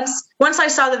once I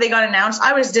saw that they got announced,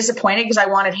 I was disappointed because I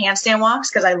wanted handstand walks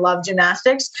because I love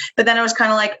gymnastics. But then I was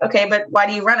kind of like, okay, but why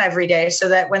do you run every day? So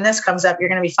that when this comes up, you're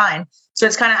going to be fine. So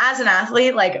it's kind of, as an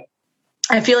athlete, like,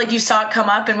 I feel like you saw it come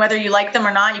up, and whether you like them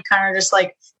or not, you kind of just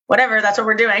like, whatever, that's what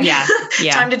we're doing. Yeah.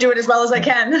 Time to do it as well as I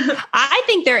can. I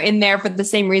think they're in there for the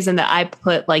same reason that I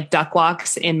put like duck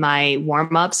walks in my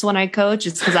warm-ups when I coach.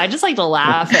 It's because I just like to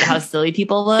laugh at how silly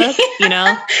people look, you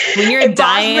know, when you're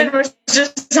dying. Bosman was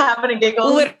just having a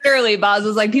giggle. Literally, Boz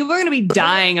was like, people are going to be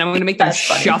dying, and I'm going to make them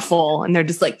shuffle. And they're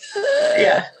just like,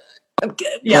 yeah.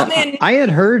 Yeah, well, I had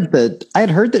heard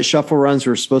that shuffle runs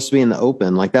were supposed to be in the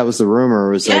open. Like that was the rumor.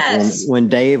 It was like when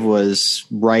Dave was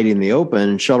writing the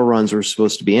open, shuttle runs were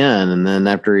supposed to be in, and then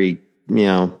after he,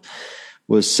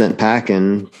 was sent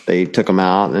packing, they took them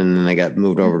out, and then they got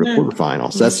moved over to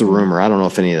quarterfinals. That's the rumor. I don't know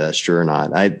if any of that's true or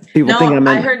not. I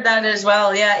heard that as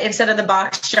well. Yeah, instead of the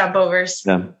box jump overs.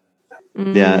 Yeah.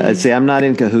 Yeah, I'd say I'm not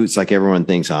in cahoots like everyone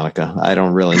thinks, Annika. I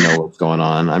don't really know what's going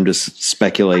on. I'm just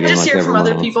speculating. I'm just like hear from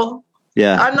other people.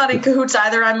 Yeah, I'm not in cahoots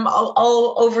either. I'm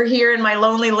all over here in my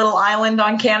lonely little island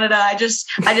on Canada. I just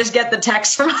get the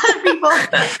text from other people.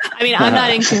 I mean, I'm not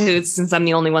in cahoots since I'm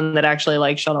the only one that actually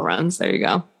likes shuttle runs. There you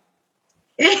go.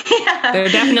 Yeah. They're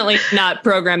definitely not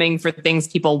programming for things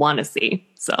people want to see.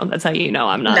 So that's how you know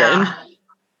I'm not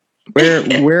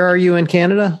in. Where are you in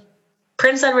Canada?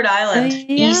 Prince Edward Island,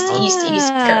 east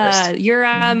coast. You're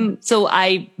so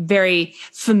I very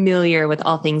familiar with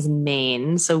all things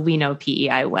Maine, so we know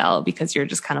PEI well because you're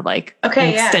just kind of like an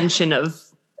extension of.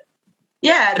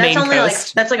 Yeah, that's only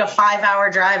coast. That's like a 5-hour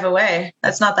drive away.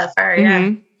 That's not that far.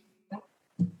 Mm-hmm. Yeah.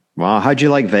 Wow, how'd you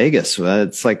like Vegas?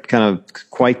 It's like kind of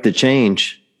quite the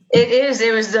change. It is.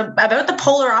 It was about the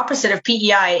polar opposite of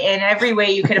PEI in every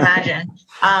way you could imagine.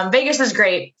 Vegas was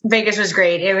great.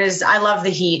 I love the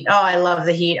heat. Oh, I love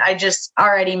the heat. I just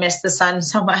already missed the sun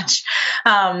so much.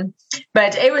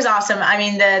 But it was awesome. I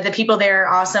mean, the people there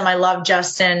are awesome. I love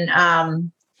Justin.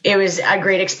 It was a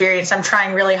great experience. I'm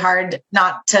trying really hard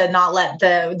not to let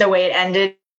the way it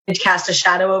ended cast a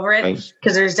shadow over it,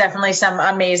 because there's definitely some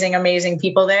amazing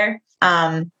people there.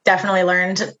 Definitely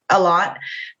learned a lot.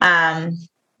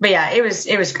 But yeah, it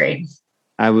was great.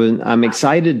 I'm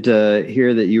excited to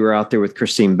hear that you were out there with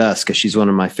Christine Best, because she's one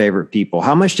of my favorite people.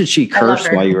 How much did she curse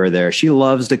while you were there? She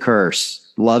loves to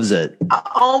curse. Loves it.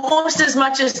 Almost as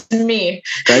much as me.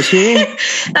 Does she?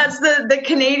 That's the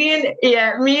Canadian.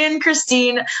 Yeah, me and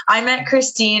Christine. I met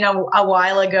Christine a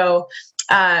while ago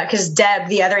because Deb,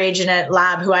 the other agent at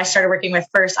Lab, who I started working with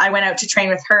first, I went out to train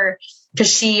with her. Because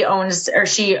she owns, I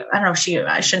shouldn't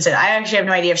say that. I actually have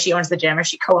no idea if she owns the gym or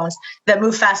she co-owns the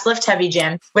Move Fast Lift Heavy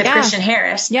gym with Christian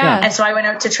Harris. Yeah. And so I went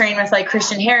out to train with like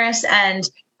Christian Harris and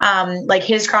like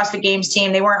his CrossFit Games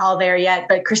team. They weren't all there yet,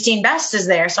 but Christine Best is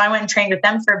there. So I went and trained with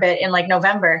them for a bit in like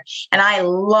November, and I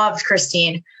loved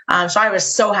Christine. So I was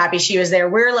so happy she was there.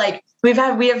 We're like, we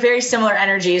have very similar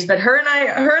energies, but her and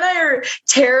I are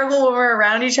terrible when we're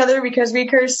around each other because we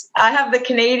curse. I have the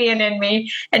Canadian in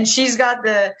me, and she's got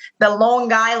the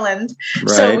Long Island. Right.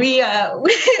 So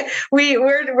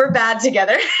we're bad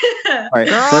together. All right.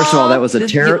 First of all, that was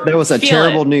a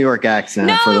terrible New York accent.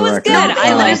 No, for the it was record. good.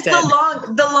 I liked it.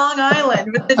 The Long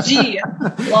Island with the G.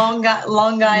 Long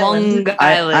Island.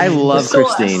 I love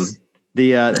Christine. The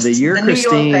year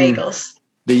Christine.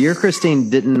 The year Christine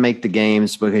didn't make the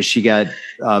games because she got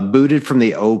booted from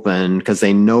the Open because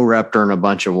they no-repped her in a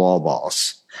bunch of wall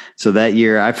balls. So that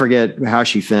year, I forget how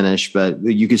she finished, but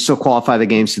you could still qualify the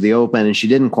games to the Open, and she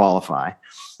didn't qualify.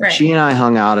 Right. She and I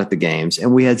hung out at the games,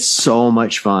 and we had so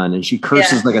much fun. And she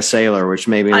curses like a sailor, which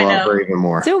made me love her even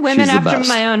more. Two women after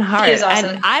my own heart. Awesome.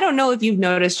 And I don't know if you've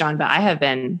noticed, John, but I have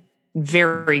been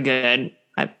very good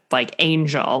like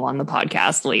Angel on the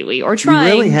podcast lately, or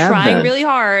trying really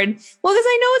hard. Well, because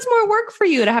I know it's more work for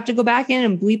you to have to go back in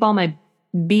and bleep all my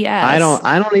BS. I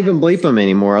don't even bleep them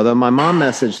anymore. Although my mom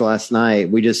messaged last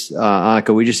night. We just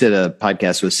Annika, we just did a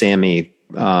podcast with Sammy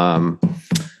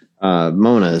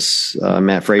Mona's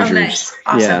Matt Fraser's. Oh, nice.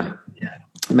 Awesome. Yeah,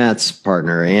 Matt's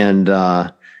partner, and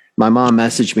my mom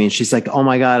messaged me and she's like, oh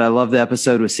my God, I love the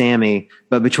episode with Sammy.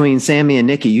 But between Sammy and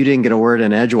Nikki, you didn't get a word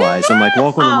in edgewise. I'm like,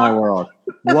 welcome to my world.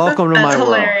 Welcome to my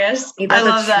world. That's hilarious. I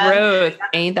love that. Truth.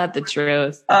 Ain't that the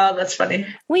truth? Oh, that's funny.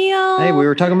 We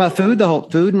were talking about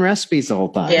food and recipes the whole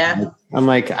time. Yeah. I'm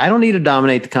like, I don't need to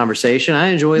dominate the conversation. I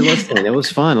enjoy listening. It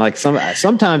was fun. Like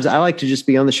sometimes I like to just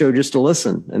be on the show just to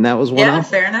listen. And that was one. Yeah,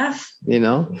 fair enough. You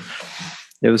know,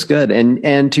 it was good.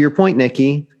 And to your point,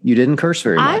 Nikki, you didn't curse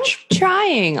very much.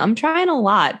 I'm trying a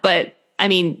lot, but I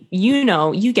mean,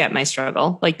 you get my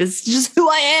struggle. Like, this is just who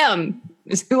I am.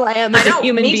 It's who I am as a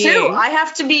human being. Me too. I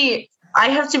have to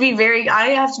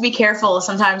be careful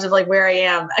sometimes of like where I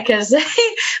am, because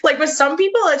like with some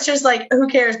people it's just like, who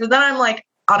cares? But then I'm like,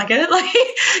 Annika, like,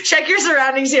 check your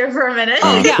surroundings here for a minute.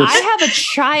 Oh yeah, I have a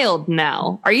child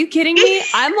now. Are you kidding me?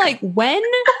 I'm like, when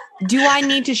do I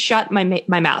need to shut my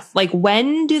mouth? Like,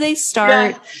 when do they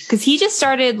start? Because he just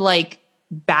started like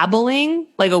babbling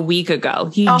like a week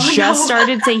ago. He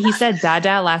started saying, he said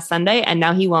dada last Sunday, and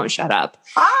now he won't shut up.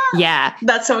 Yeah,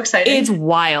 that's so exciting. It's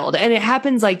wild, and it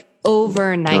happens like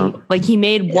overnight. Like, he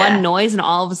made one noise and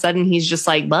all of a sudden he's just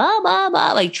like blah blah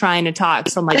blah, like trying to talk.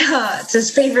 So I'm like, it's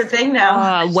his favorite thing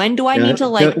now. When do I need to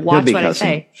like watch what I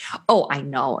say? Oh, I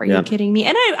know. Are you kidding me?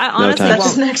 And I honestly that's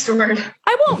his next word.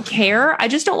 I won't care. I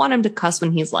just don't want him to cuss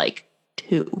when he's like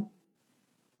 2.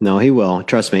 No, he will.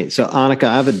 Trust me. So, Annika,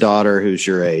 I have a daughter who's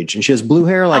your age, and she has blue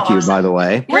hair like you, by the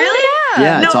way. Really?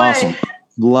 Yeah, it's awesome.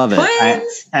 Love it.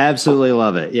 Twins? I absolutely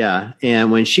love it. Yeah.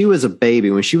 And when she was a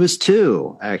baby, when she was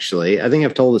 2, actually, I think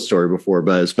I've told this story before,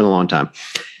 but it's been a long time.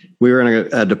 We were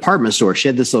in a department store. She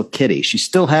had this little kitty. She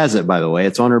still has it, by the way.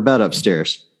 It's on her bed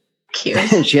upstairs.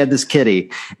 Cute. She had this kitty,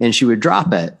 and she would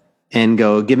drop it and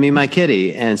go, give me my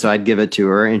kitty. And so I'd give it to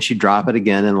her, and she'd drop it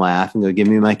again and laugh and go, give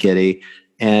me my kitty.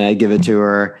 And I give it to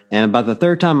her. And about the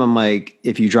 3rd time, I'm like,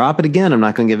 if you drop it again, I'm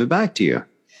not going to give it back to you.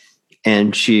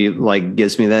 And she like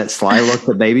gives me that sly look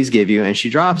that babies give you, and she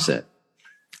drops it.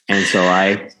 And so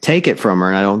I take it from her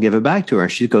and I don't give it back to her.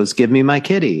 She goes, give me my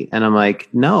kitty. And I'm like,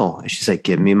 no. And she's like,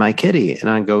 give me my kitty. And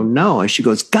I go, no. And she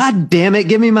goes, God damn it,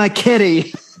 give me my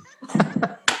kitty.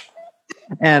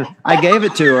 And I gave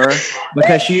it to her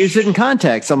because she used it in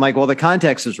context. I'm like, well, the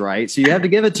context is right, so you have to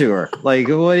give it to her. Like,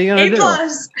 what are you going to do?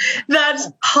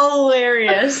 That's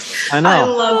hilarious. I know. I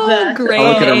love that. Great.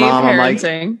 I look at her mom.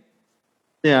 Parenting.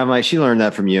 I'm like, she learned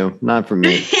that from you, not from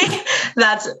me.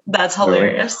 That's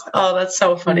hilarious. Oh, that's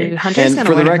so funny. And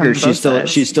for the record, she still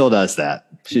does that.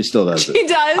 She still does it. She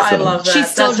does. I love that. She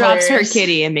still that's drops hilarious. her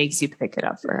kitty and makes you pick it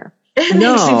up for her.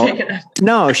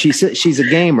 No, she's a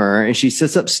gamer, and she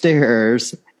sits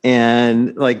upstairs,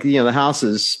 and like, the house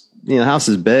is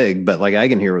big, but like I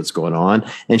can hear what's going on,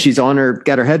 and she's got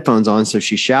her headphones on, so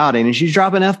she's shouting and she's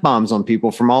dropping F-bombs on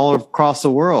people from all across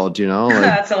the world, like,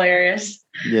 that's hilarious.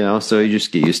 So you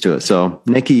just get used to it. So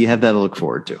Nikki, you have that to look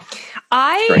forward to.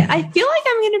 I feel like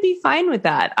I'm going to be fine with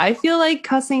that. I feel like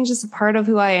cussing is just a part of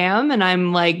who I am, and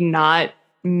I'm like not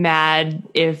mad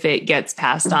if it gets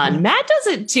passed on. Matt does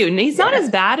it too, and he's not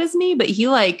as bad as me, but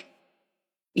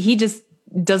he just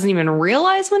doesn't even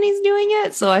realize when he's doing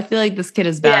it. So I feel like this kid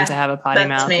is bound to have a potty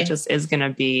mouth. Me. It just is going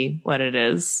to be what it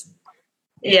is.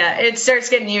 Yeah, it starts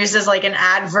getting used as like an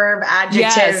adverb,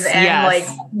 adjective, and like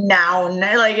noun.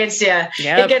 Like it's It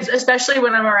gets, especially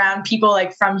when I'm around people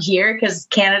like from here, because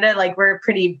Canada, like we're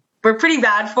pretty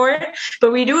bad for it,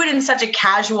 but we do it in such a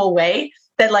casual way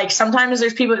that like sometimes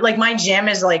there's people, like my gym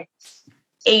is like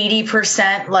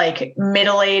 80% like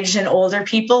middle-aged and older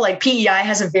people. Like PEI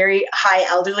has a very high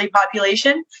elderly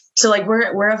population. So like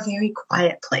we're a very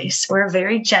quiet place. We're a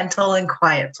very gentle and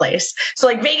quiet place. So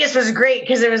like Vegas was great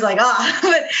because it was like,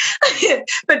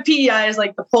 but PEI is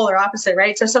like the polar opposite,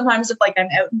 right? So sometimes if like I'm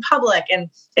out in public, and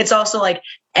it's also like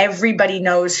everybody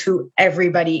knows who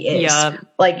everybody is. Yeah.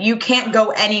 Like you can't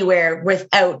go anywhere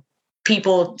without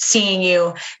people seeing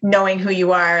you, knowing who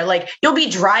you are. Like you'll be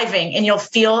driving and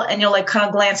you'll like kind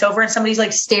of glance over and somebody's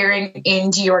like staring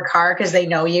into your car because they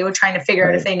know you, trying to figure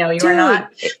out if they know you or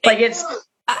not. Like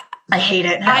I hate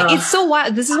it. It's so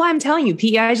wild. This is why I'm telling you,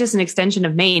 PEI is just an extension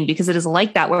of Maine, because it is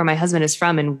like that where my husband is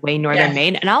from in way northern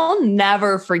Maine. And I'll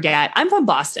never forget, I'm from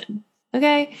Boston.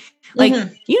 Okay. Like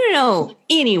you don't know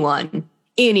anyone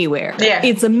anywhere. Yeah.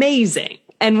 It's amazing.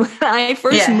 And when I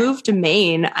first moved to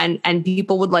Maine, and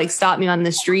people would like stop me on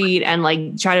the street and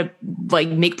like try to like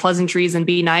make pleasantries and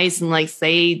be nice and like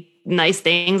say nice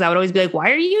things, I would always be like,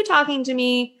 why are you talking to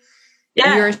me?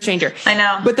 Yeah. You're a stranger. I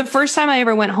know. But the first time I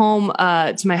ever went home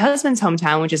to my husband's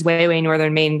hometown, which is way, way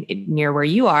northern Maine, near where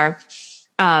you are,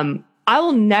 I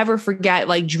will never forget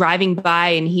like driving by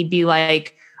and he'd be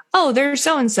like, oh, there's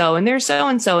so-and-so and there's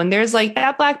so-and-so. And there's like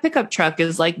that black pickup truck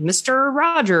is like Mr.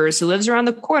 Rogers who lives around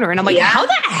the corner. And I'm like, how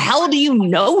the hell do you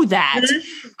know that?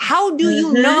 How do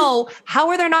you know? How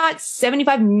are there not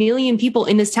 75 million people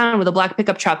in this town with a black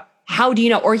pickup truck? How do you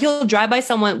know? Or he'll drive by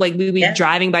someone, like we'd be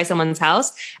driving by someone's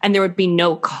house and there would be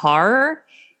no car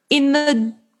in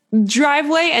the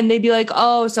driveway. And they'd be like,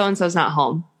 oh, so-and-so's not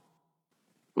home.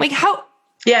 I'm like,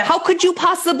 how could you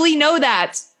possibly know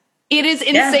that? It is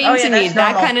insane to me.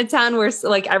 That kind of town where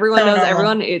like everyone knows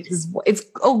everyone. It's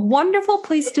a wonderful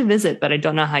place to visit, but I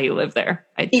don't know how you live there.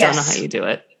 I don't know how you do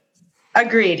it.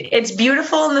 Agreed. It's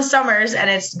beautiful in the summers and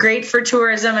it's great for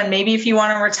tourism and maybe if you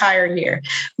want to retire here.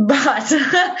 But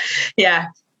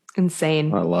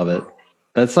insane. I love it.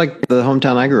 That's like the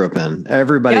hometown I grew up in.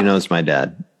 Everybody knows my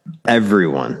dad.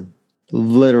 Everyone.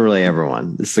 Literally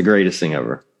everyone. It's the greatest thing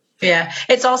ever. Yeah.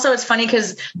 It's funny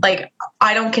because like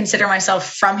I don't consider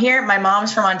myself from here. My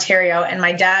mom's from Ontario and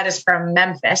my dad is from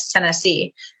Memphis,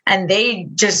 Tennessee. And they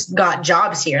just got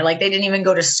jobs here. Like they didn't even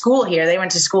go to school here. They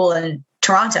went to school in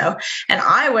Toronto and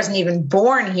I wasn't even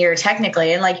born here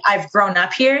technically. And like I've grown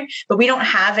up here, but we don't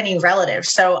have any relatives.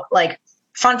 So like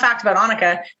fun fact about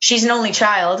Annika, she's an only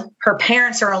child. Her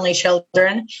parents are only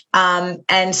children.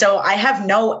 And so I have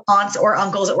no aunts or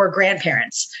uncles or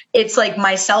grandparents. It's like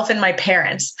myself and my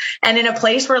parents. And in a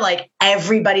place where like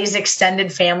everybody's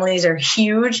extended families are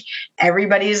huge,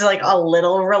 everybody's like a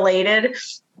little related.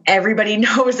 Everybody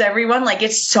knows everyone. Like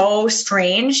it's so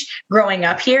strange growing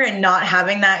up here and not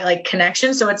having that like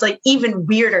connection. So it's like even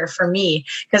weirder for me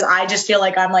because I just feel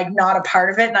like I'm like not a part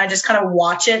of it and I just kind of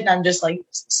watch it and I'm just like,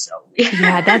 this is so weird.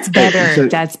 Yeah, that's better.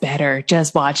 That's better.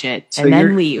 Just watch it and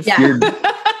then leave. Yeah.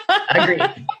 Agreed.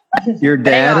 Your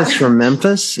dad is from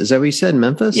Memphis? Is that what you said?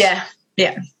 Memphis? Yeah.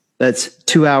 Yeah. That's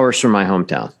 2 hours from my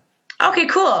hometown. Okay,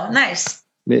 cool. Nice.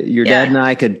 Your dad and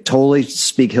I could totally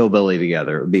speak hillbilly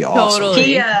together. It would be awesome.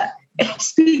 Totally.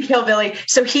 Speak hillbilly.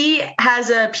 So he has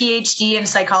a PhD in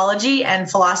psychology and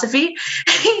philosophy.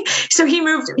 So he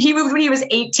moved when he was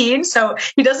 18. So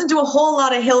he doesn't do a whole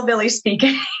lot of hillbilly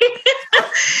speaking.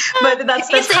 But that's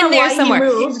kind of why somewhere.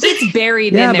 He moved. It's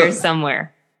buried in there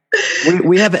somewhere.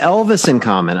 We have Elvis in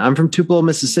common. I'm from Tupelo,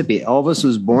 Mississippi. Elvis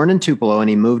was born in Tupelo and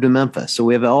he moved to Memphis. So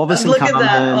we have Elvis in common. Look at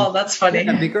that. Oh, that's funny.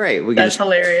 That'd be great. That's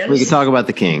hilarious. We could talk about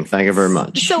the king. Thank you very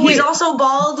much. So he's also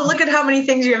bald. Look at how many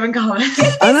things you have in common.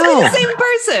 I know. It's the same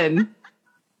person.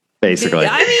 Basically.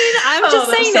 I mean, I'm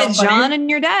just saying that John and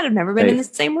your dad have never been in the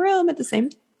same room at the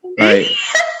same time. Right.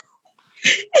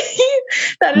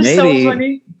 That is so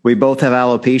funny. We both have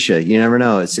alopecia. You never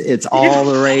know. It's all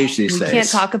the rage these days. We can't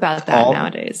talk about that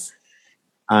nowadays.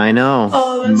 I know.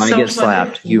 Oh, you might get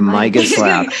slapped. You might get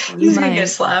slapped. He's going to get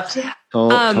slapped.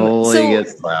 Totally get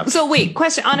slapped. So wait,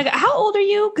 question, Annika, how old are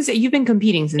you? Because you've been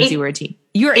competing since you were a teen.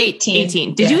 You're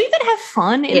 18. Did you even have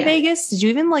fun in Vegas? Did you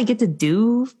even like get to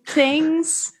do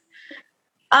things?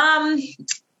 Kind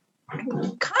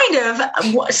of.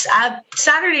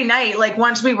 Saturday night, like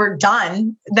once we were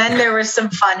done, then there was some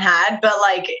fun had, but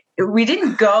like we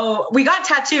didn't go. We got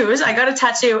tattoos. I got a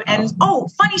tattoo, and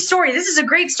funny story. This is a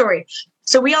great story.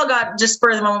 So we all got just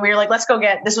spur of the moment. We were like, let's go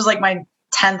get. This was like my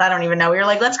 10th. I don't even know. We were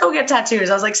like, let's go get tattoos.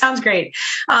 I was like, sounds great.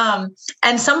 And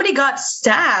somebody got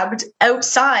stabbed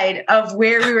outside of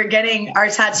where we were getting our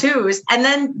tattoos, and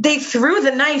then they threw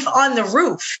the knife on the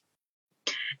roof.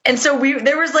 And so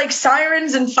there was like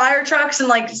sirens and fire trucks and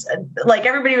like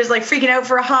everybody was like freaking out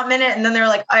for a hot minute. And then they were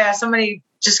like, oh yeah, somebody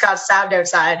just got stabbed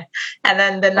outside. And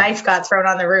then the knife got thrown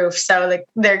on the roof. So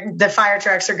the fire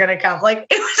trucks are going to come. Like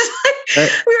it was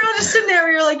like, we were all just sitting there.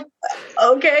 We were like,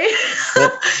 okay.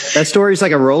 That story's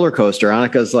like a roller coaster.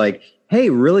 Annika's like, hey,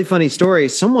 really funny story.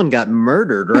 Someone got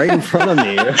murdered right in front of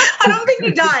me. I don't think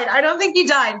he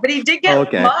died, but he did get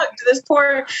mugged. This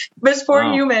poor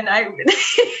human. I don't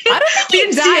think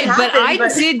he died, but I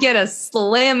did get a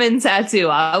slamming tattoo.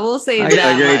 I will say that.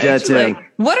 I get a tattoo.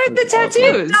 Like, what are the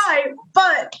tattoos?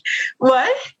 But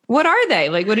what? What are they?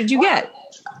 Like, what did you get?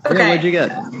 Okay. Yeah, what'd you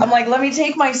get? I'm like, let me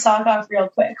take my sock off real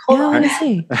quick. Hold on. Let's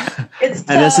see. It's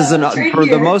and this is for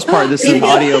the most part, this is an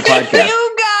audio podcast.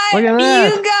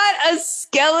 You got a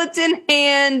skeleton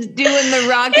hand doing the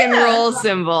rock and roll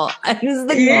symbol. This is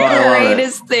the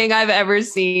greatest thing I've ever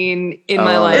seen in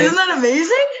my life. Isn't that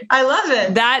amazing? I love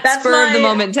it. That spur of the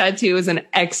moment tattoo is an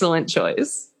excellent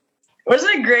choice.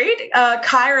 Wasn't it great?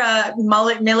 Kyra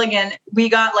Milligan, we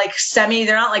got like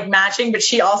they're not like matching, but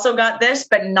she also got this,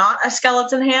 but not a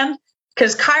skeleton hand.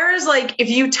 Because Kyra's like, if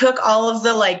you took all of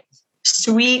the like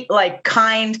sweet, like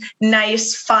kind,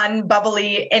 nice, fun,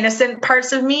 bubbly, innocent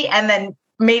parts of me and then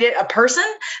made it a person,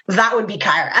 that would be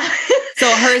Kyra. So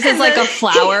hers is like a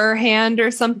flower hand or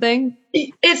something?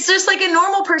 It's just like a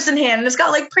normal person hand, and it's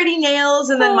got like pretty nails,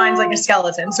 and then mine's like a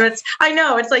skeleton. So it's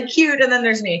like cute, and then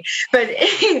there's me. But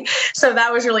so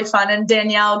that was really fun. And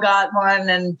Danielle got one,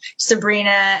 and Sabrina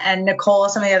and Nicole,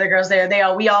 some of the other girls there,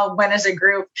 we all went as a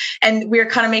group, and we were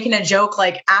kind of making a joke,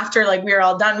 like after like we were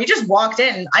all done, we just walked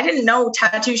in. I didn't know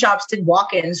tattoo shops did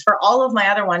walk-ins for all of my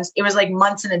other ones. It was like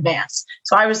months in advance.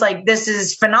 So I was like, this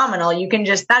is phenomenal.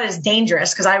 That is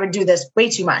dangerous, because I would do this way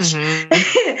too much.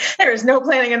 There was no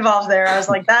planning involved there. I was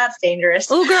like, that's dangerous.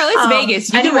 Oh, girl, it's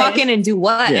Vegas. You can walk in and do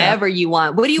whatever you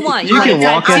want. What do you want? You can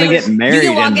walk in and get married. You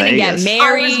can walk in and get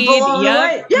married.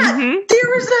 Yeah. There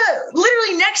was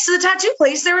literally next to the tattoo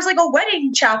place, there was like a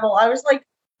wedding chapel. I was like,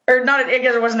 or not, I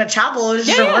guess it wasn't a chapel, it was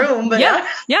just a room, but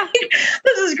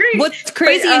this is great. What's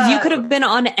crazy is you could have been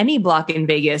on any block in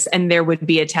Vegas and there would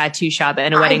be a tattoo shop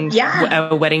and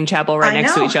a wedding chapel right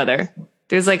next to each other.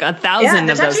 There's like 1,000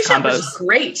 of those combos. Was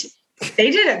great.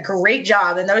 They did a great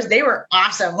job, and they were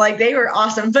awesome. Like, they were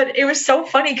awesome. But it was so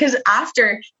funny because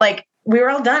after, like, we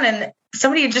were all done and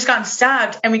somebody had just gotten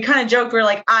stabbed, and we kind of joked. We were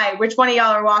like, which one of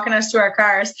y'all are walking us to our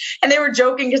cars? And they were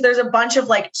joking because there's a bunch of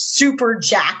like super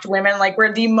jacked women. Like,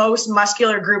 we're the most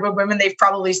muscular group of women they've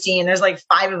probably seen. There's like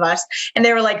 5 of us. And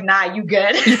they were like, nah, you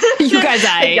good. You guys,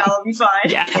 y'all will be fine.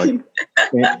 Yeah.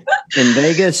 In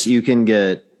Vegas, you can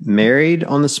get married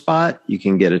on the spot. You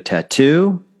can get a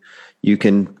tattoo. You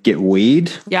can get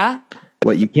weed. Yeah.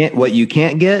 What you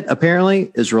can't get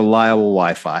apparently is reliable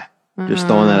Wi-Fi. Just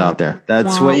throwing that out there.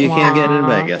 That's what you can't get in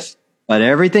Vegas. But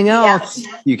everything else,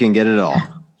 you can get it all.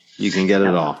 You can get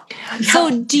it all.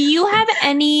 So do you have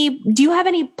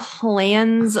any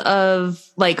plans of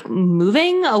like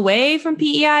moving away from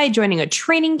PEI, joining a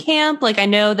training camp? Like, I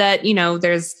know that,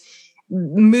 there's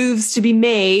moves to be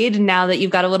made now that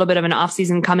you've got a little bit of an off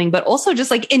season coming, but also just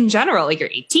like in general, like you're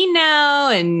 18 now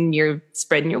and you're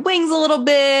spreading your wings a little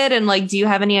bit. And like, do you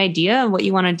have any idea of what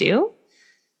you want to do?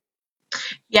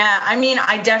 Yeah, I mean,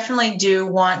 I definitely do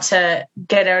want to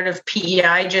get out of PEI.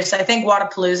 I think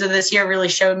Wodapalooza this year really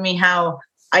showed me how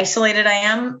isolated I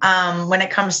am when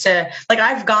it comes to, like,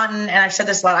 and I've said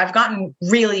this a lot, I've gotten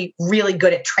really, really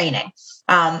good at training.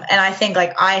 And I think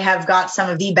like I have got some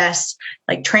of the best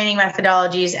like training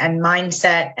methodologies and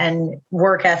mindset and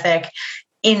work ethic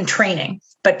in training.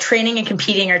 But training and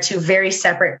competing are 2 very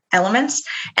separate elements.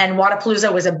 And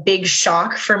Wodapalooza was a big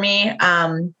shock for me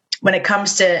when it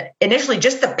comes to initially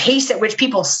just the pace at which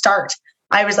people start.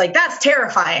 I was like, that's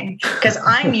terrifying, because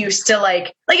I'm used to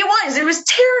like it was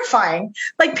terrifying.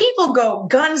 Like, people go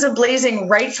guns a-blazing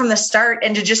right from the start,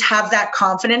 and to just have that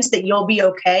confidence that you'll be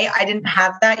okay. I didn't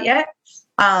have that yet.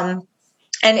 And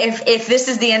if this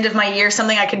is the end of my year,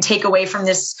 something I can take away from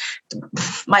this,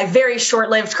 my very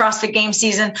short-lived CrossFit Games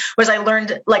season, was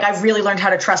I've really learned how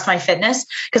to trust my fitness,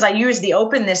 because I used the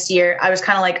Open this year. I was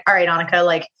kind of like, all right, Annika,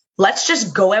 like, let's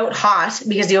just go out hot,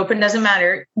 because the Open doesn't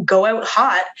matter. Go out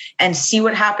hot and see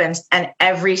what happens. And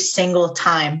every single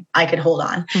time I could hold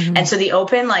on. Mm-hmm. And so the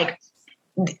Open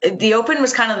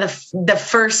was kind of the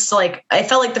first, like, I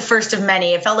felt like the first of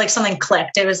many. It felt like something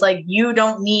clicked. It was like, you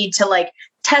don't need to like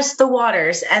test the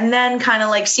waters and then kind of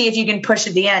like see if you can push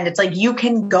at the end. It's like, you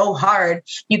can go hard,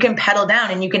 you can pedal down,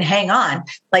 and you can hang on.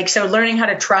 Like, so learning how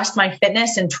to trust my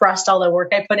fitness and trust all the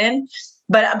work I put in.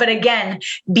 But again,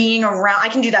 being around, I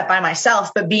can do that by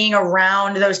myself, but being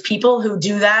around those people who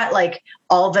do that like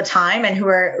all the time and who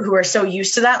are so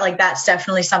used to that, like, that's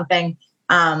definitely something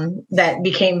that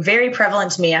became very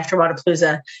prevalent to me after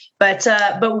Wodapalooza.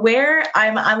 But where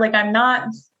I'm not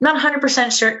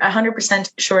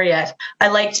 100% sure yet.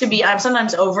 I'm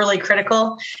sometimes overly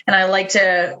critical, and I like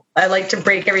to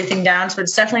break everything down. So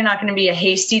it's definitely not going to be a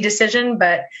hasty decision,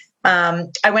 but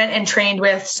I went and trained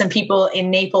with some people in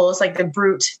Naples, like the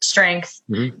Brute Strength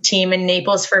team in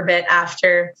Naples, for a bit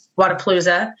after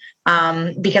Wodapalooza,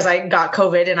 because I got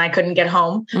COVID and I couldn't get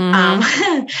home.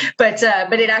 But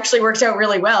it actually worked out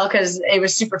really well, because it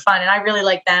was super fun, and I really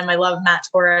like them. I love Matt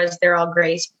Torres. They're all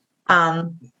great.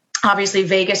 Obviously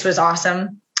Vegas was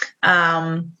awesome.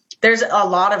 There's a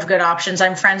lot of good options.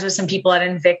 I'm friends with some people at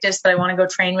Invictus that I want to go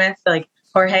train with, like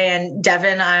Jorge and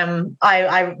Devin.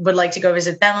 I would like to go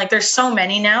visit them. Like, there's so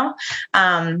many now.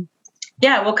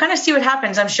 We'll kind of see what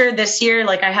happens. I'm sure this year,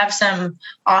 like, I have some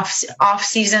off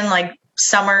season, like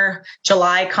summer,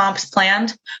 July comps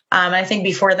planned. I think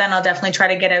before then I'll definitely try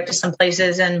to get out to some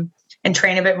places and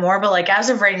train a bit more. But like, as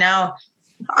of right now,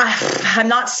 I'm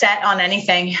not set on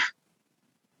anything.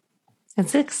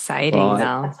 It's exciting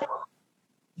though.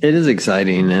 It is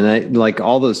exciting. And I like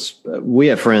all those, we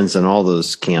have friends in all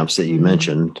those camps that you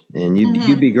mentioned, and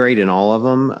you'd be great in all of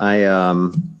them.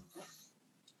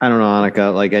 I don't know,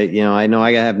 Annika, like I know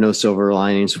I have no silver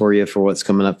linings for you for what's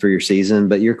coming up for your season,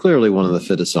 but you're clearly one of the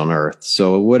fittest on earth.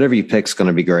 So whatever you pick's going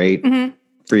to be great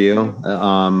for you.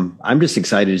 I'm just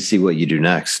excited to see what you do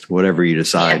next, whatever you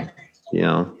decide.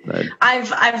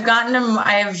 I've gotten them.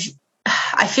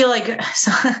 I feel like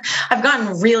I've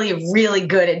gotten really, really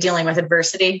good at dealing with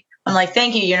adversity. I'm like,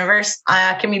 thank you, universe.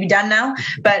 Can we be done now?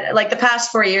 But like the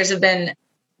past 4 years have been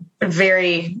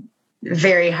very,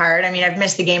 very hard. I mean, I've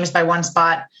missed the games by one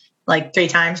spot, like 3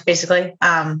 times basically.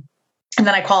 And then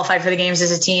I qualified for the games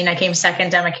as a teen. I came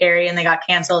second, Emma Carey, and they got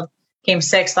canceled. Came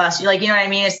 6th last year. Like, you know what I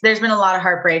mean? There's been a lot of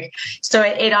heartbreak. So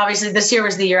it obviously, this year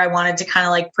was the year I wanted to kind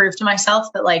of like prove to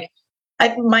myself that like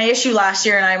my issue last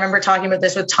year, and I remember talking about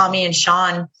this with Tommy and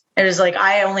Sean, it was like,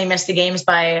 I only missed the games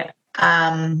by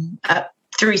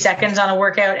 3 seconds on a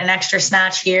workout, an extra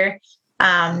snatch here.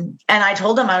 And I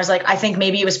told him, I was like, I think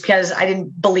maybe it was because I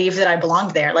didn't believe that I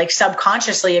belonged there. Like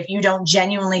subconsciously, if you don't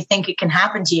genuinely think it can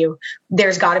happen to you,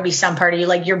 there's got to be some part of you,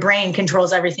 like your brain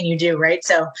controls everything you do. Right.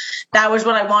 So that was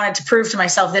what I wanted to prove to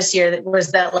myself this year, that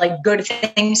was that like good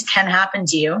things can happen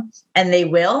to you, and they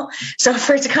will. So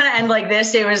for it to kind of end like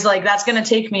this, it was like, that's going to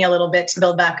take me a little bit to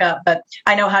build back up, but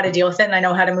I know how to deal with it and I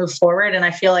know how to move forward. And I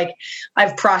feel like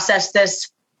I've processed this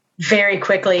very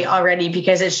quickly already,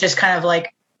 because it's just kind of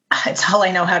like, it's all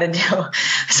I know how to do.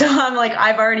 So I'm like,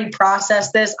 I've already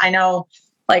processed this. I know,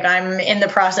 like, I'm in the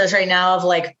process right now of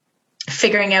like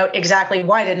figuring out exactly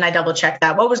why didn't I double check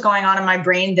that? What was going on in my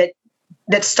brain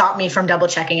that stopped me from double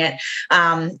checking it?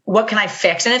 What can I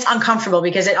fix? And it's uncomfortable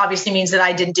because it obviously means that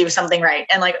I didn't do something right.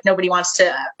 And like, nobody wants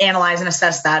to analyze and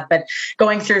assess that, but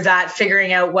going through that,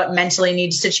 figuring out what mentally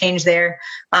needs to change there.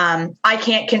 I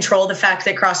can't control the fact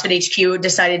that CrossFit HQ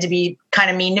decided to be kind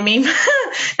of mean to me.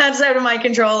 That's out of my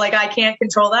control. Like, I can't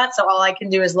control that. So all I can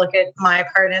do is look at my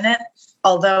part in it.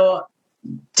 Although,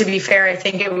 to be fair, I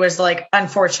think it was like,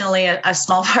 unfortunately, a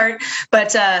small part,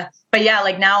 but yeah,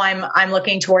 like now I'm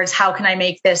looking towards how can I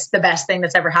make this the best thing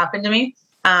that's ever happened to me.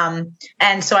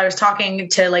 And so I was talking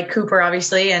to like Cooper,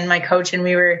 obviously, and my coach, and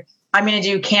I'm going to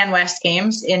do CanWest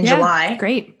games in July.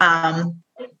 Great.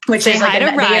 Which Say is like hi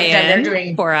to Ryan they're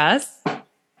doing for us.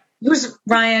 Who's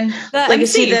Ryan?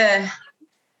 Is he the?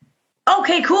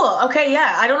 Okay, cool. Okay,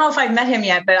 yeah. I don't know if I've met him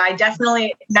yet, but I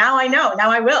definitely, now I know.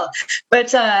 Now I will.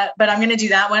 But I'm going to do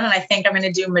that one, and I think I'm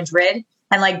going to do Madrid.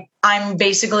 And like, I'm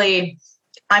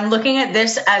looking at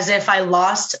this as if I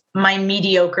lost my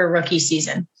mediocre rookie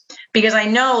season, because I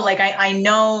know, like, I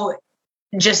know,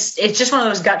 it's just one of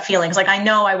those gut feelings. Like, I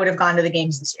know I would have gone to the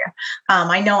games this year.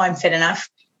 I know I'm fit enough.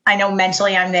 I know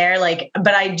mentally I'm there, like,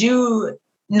 but I do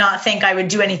not think I would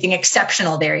do anything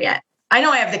exceptional there yet. I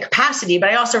know I have the capacity, but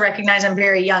I also recognize I'm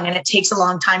very young, and it takes a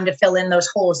long time to fill in those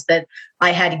holes that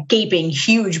I had gaping,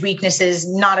 huge weaknesses,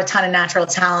 not a ton of natural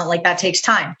talent. Like, that takes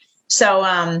time. So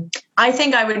I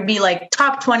think I would be like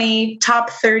top 20, top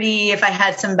 30 if I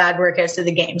had some bad workouts to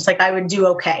the games. Like, I would do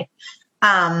okay.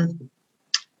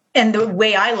 And the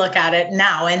way I look at it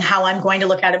now, and how I'm going to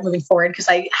look at it moving forward, because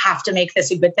I have to make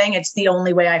this a good thing, it's the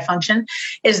only way I function,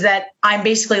 is that I'm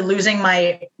basically losing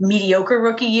my mediocre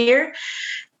rookie year.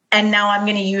 And now I'm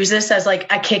going to use this as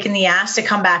like a kick in the ass to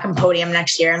come back and podium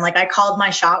next year. And like, I called my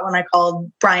shot when I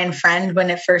called Brian Friend when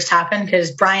it first happened,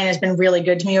 because Brian has been really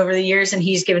good to me over the years, and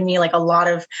he's given me like a lot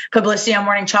of publicity on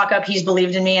Morning Chalk Up. He's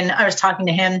believed in me. And I was talking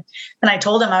to him, and I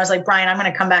told him, I was like, Brian, I'm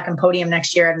going to come back and podium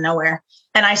next year out of nowhere.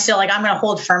 And I still, like, I'm going to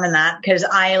hold firm in that, because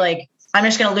I'm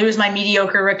just going to lose my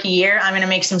mediocre rookie year. I'm going to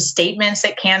make some statements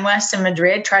at CanWest and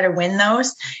Madrid, try to win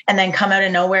those, and then come out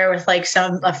of nowhere with like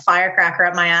a firecracker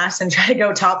up my ass and try to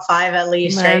go top 5 at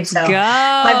least. Let's right. So go.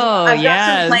 I've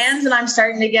got some plans, and I'm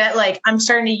starting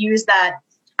to use that.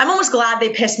 I'm almost glad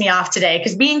they pissed me off today,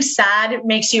 because being sad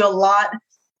makes you a lot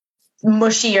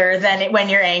mushier than when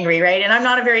you're angry, right? And I'm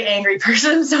not a very angry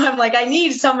person, so I'm like, I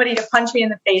need somebody to punch me in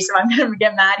the face if I'm going to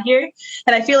get mad here.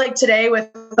 And I feel like today,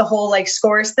 with the whole like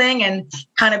scores thing and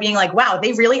kind of being like, wow,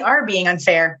 they really are being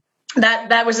unfair,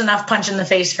 that was enough punch in the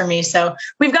face for me. So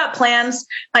we've got plans.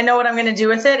 I know what I'm going to do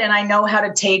with it, and I know how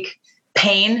to take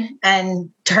pain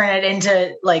and turn it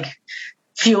into like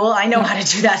fuel. I know how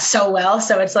to do that so well.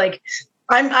 So it's like,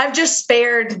 I've just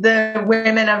spared the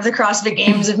women of the CrossFit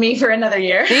Games of me for another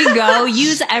year. There you go.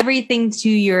 Use everything to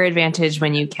your advantage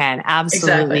when you can.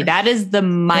 Absolutely. Exactly. That is the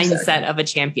mindset of a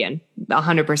champion.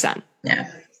 100%.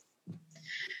 Yeah.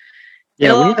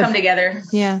 It'll all come together.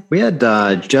 Yeah. We had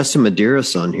Justin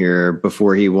Medeiros on here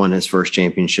before he won his first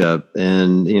championship.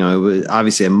 And, it was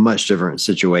obviously a much different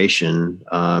situation.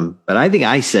 But I think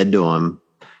I said to him,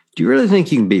 do you really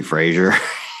think you can beat Fraser?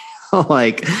 I was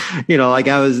like,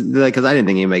 because I didn't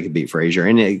think anybody could beat Fraser,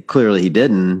 and clearly he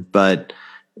didn't. But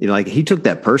like he took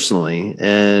that personally.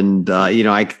 And,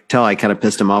 I could tell I kind of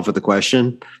pissed him off with the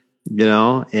question,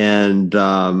 and,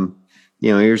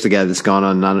 here's the guy that's gone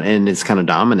on and it's kind of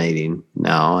dominating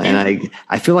now. And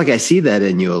I feel like I see that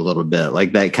in you a little bit,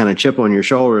 like that kind of chip on your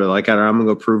shoulder. Like, I'm going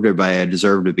to go prove to everybody I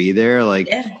deserve to be there. Like,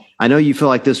 I know you feel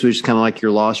like this was just kind of like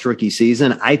your lost rookie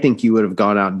season. I think you would have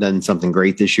gone out and done something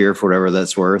great this year for whatever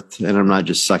that's worth. And I'm not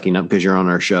just sucking up because you're on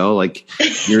our show. Like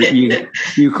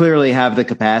you clearly have the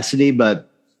capacity,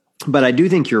 but I do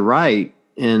think you're right.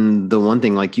 And the one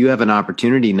thing, like you have an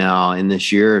opportunity now in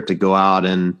this year to go out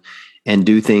and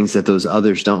do things that those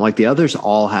others don't. Like the others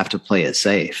all have to play it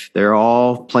safe. They're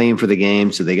all playing for the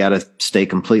game. So they got to stay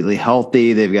completely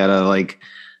healthy. They've got to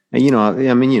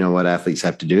what athletes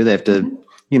have to do. They have to,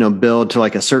 build to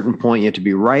like a certain point. You have to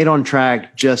be right on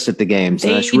track just at the game. So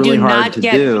that's really hard to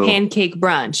do. Do not get pancake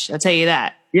brunch. I'll tell you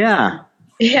that. Yeah.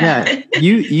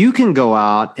 You can go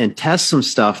out and test some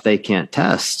stuff they can't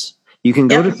test. You can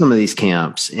go to some of these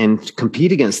camps and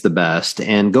compete against the best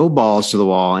and go balls to the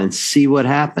wall and see what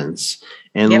happens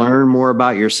and learn more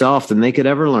about yourself than they could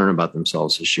ever learn about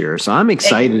themselves this year. So I'm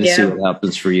excited to see what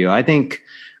happens for you. I think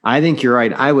you're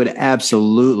right. I would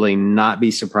absolutely not be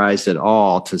surprised at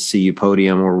all to see you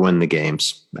podium or win the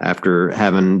games after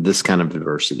having this kind of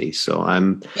adversity. So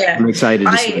I'm excited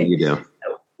to see what you do.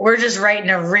 We're just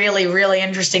writing a really, really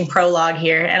interesting prologue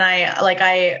here. And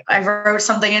I wrote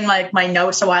something in my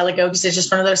notes a while ago because it's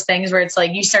just one of those things where it's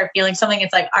like you start feeling something.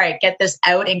 It's like, all right, get this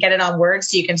out and get it on words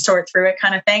so you can sort through it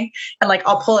kind of thing. And like,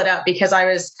 I'll pull it up because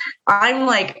I'm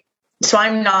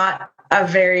not a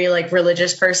very like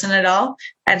religious person at all.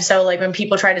 And so like when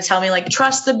people try to tell me like,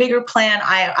 trust the bigger plan,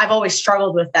 I've always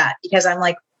struggled with that because I'm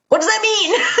like, what does that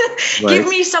mean? Right. Give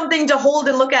me something to hold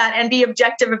and look at and be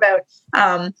objective about.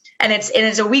 And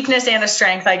it's a weakness and a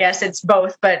strength, I guess it's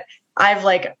both, but I've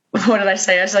like, what did I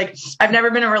say? I was like, I've never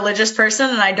been a religious person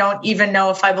and I don't even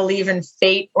know if I believe in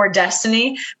fate or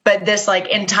destiny, but this like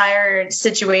entire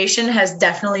situation has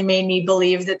definitely made me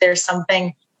believe that there's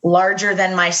something larger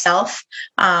than myself.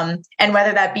 And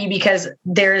whether that be because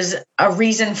there's a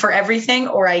reason for everything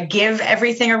or I give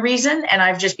everything a reason and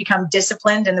I've just become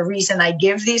disciplined in the reason I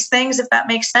give these things, if that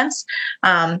makes sense.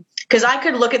 Because I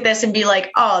could look at this and be like,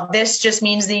 oh, this just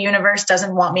means the universe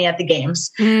doesn't want me at the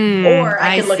games. Or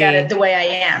I could look at it the way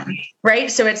I am. Right.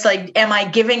 So it's like, am I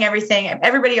giving everything?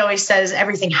 Everybody always says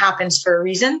everything happens for a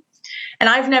reason. And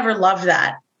I've never loved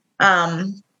that.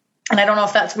 And I don't know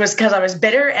if that was because I was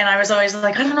bitter and I was always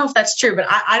like, I don't know if that's true, but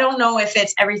I don't know if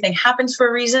it's everything happens for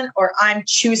a reason or I'm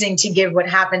choosing to give what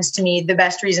happens to me the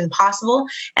best reason possible.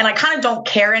 And I kind of don't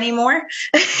care anymore.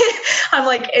 I'm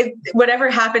like, whatever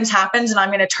happens and I'm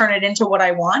going to turn it into what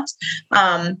I want.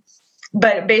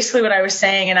 But basically what I was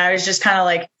saying, and I was just kind of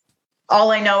like,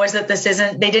 all I know is that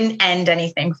they didn't end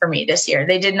anything for me this year.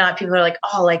 They did not. People are like,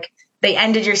 oh, like, they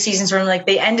ended your seasons from like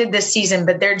they ended this season,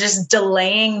 but they're just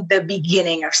delaying the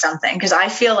beginning of something. Cause I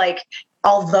feel like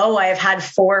although I have had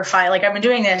 4 or 5, like I've been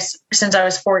doing this since I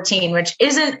was 14, which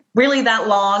isn't really that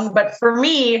long, but for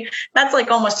me, that's like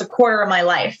almost a quarter of my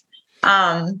life.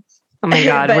 Oh my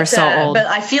God, we're so old. But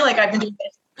I feel like I've been doing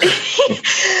this.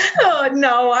 Oh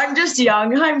no, I'm just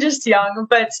young.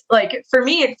 But like for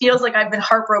me, it feels like I've been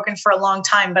heartbroken for a long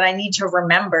time, but I need to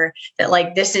remember that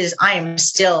like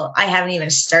I haven't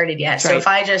even started yet. That's so right. If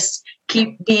I just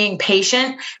keep being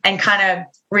patient and kind of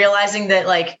realizing that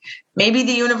like maybe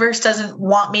the universe doesn't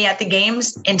want me at the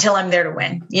games until I'm there to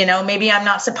win, maybe I'm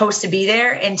not supposed to be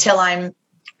there until I'm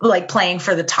like playing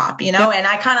for the top, and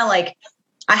I kind of like,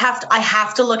 I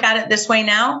have to look at it this way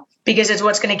now because it's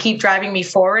what's going to keep driving me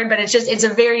forward. But it's a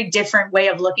very different way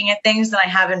of looking at things than I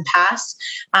have in past.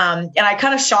 And I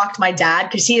kind of shocked my dad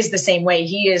because he is the same way.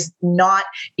 He's not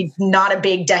a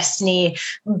big destiny,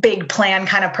 big plan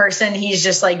kind of person. He's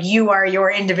just like, you are your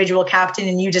individual captain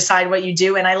and you decide what you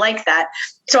do. And I like that.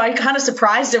 So I kind of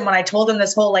surprised him when I told him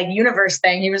this whole like universe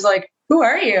thing. He was like, who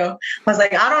are you? I was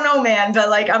like, I don't know, man, but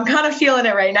like, I'm kind of feeling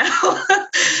it right now.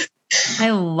 I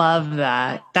love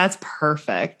that. That's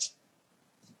perfect.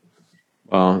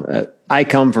 Well, I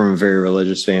come from a very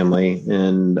religious family,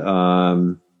 and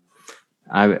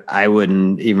I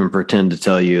wouldn't even pretend to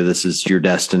tell you this is your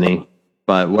destiny.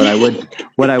 But what I would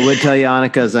tell you,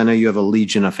 Annika, is I know you have a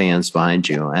legion of fans behind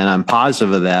you, and I'm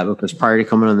positive of that because prior to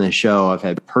coming on this show, I've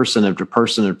had person after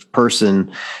person after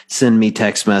person send me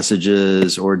text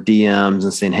messages or DMs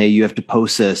and saying, "Hey, you have to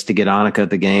post this to get Annika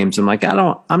at the games." I'm like,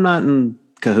 I'm not in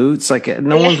cahoots. Like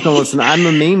no one's going to listen. I'm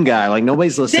a meme guy. Like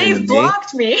nobody's listening to me. Dave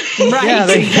blocked me. Right. Yeah,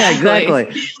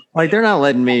 exactly. Like they're not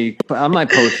letting me. I'm not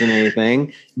posting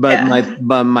anything. But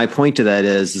my point to that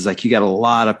is like you got a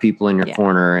lot of people in your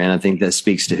corner, and I think that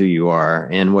speaks to who you are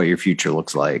and what your future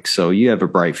looks like. So you have a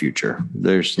bright future.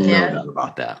 There's no doubt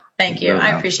about that. Thank you.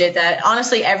 I appreciate that.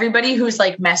 Honestly, everybody who's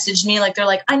like messaged me, like they're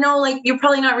like, I know, like you're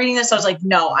probably not reading this. I was like,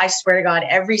 no, I swear to God,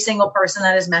 every single person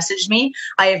that has messaged me,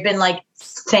 I have been like,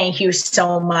 thank you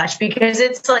so much, because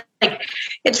it's like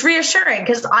it's reassuring,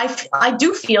 because I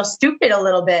do feel stupid a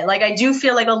little bit. Like I do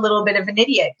feel like a little bit of an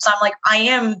idiot. So I'm like, I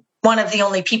am one of the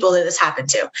only people that this happened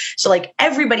to. So like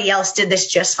everybody else did this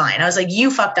just fine. I was like,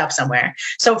 you fucked up somewhere.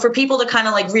 So for people to kind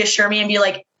of like reassure me and be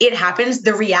like, it happens,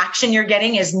 the reaction you're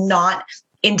getting is not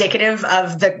indicative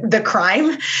of the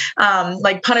crime.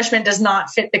 Like punishment does not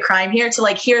fit the crime here. To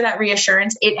like hear that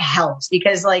reassurance, it helps,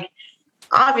 because like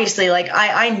obviously like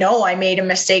I know I made a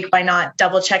mistake by not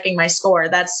double checking my score.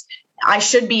 I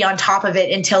should be on top of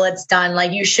it until it's done.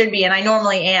 Like you should be. And I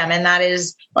normally am. And that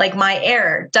is like my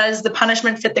error. Does the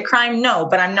punishment fit the crime? No,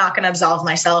 but I'm not going to absolve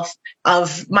myself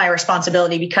of my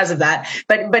responsibility because of that.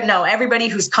 But no, everybody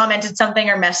who's commented something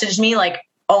or messaged me, like,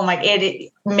 oh my,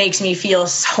 it makes me feel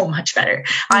so much better.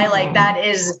 I like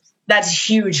that's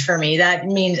huge for me. That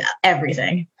means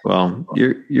everything. Well,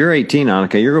 you're 18,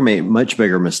 Annika. You're gonna make much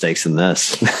bigger mistakes than this.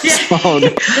 So,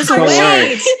 just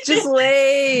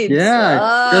wait.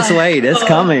 Yeah, just wait. It's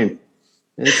coming.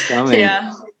 It's coming.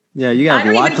 Yeah, you got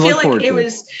a lot to look forward to.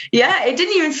 It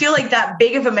didn't even feel like that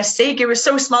big of a mistake. It was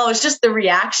so small. It was just the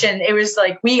reaction. It was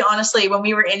like we honestly, when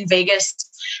we were in Vegas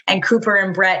and Cooper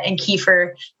and Brett and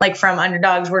Kiefer, like from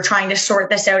Underdogs, were trying to sort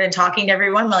this out and talking to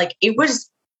everyone, like it was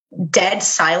dead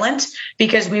silent,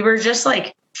 because we were just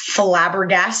like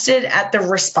flabbergasted at the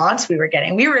response we were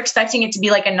getting. We were expecting it to be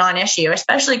like a non-issue,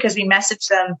 especially because we messaged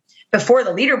them before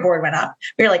the leaderboard went up.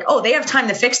 We were like, oh, they have time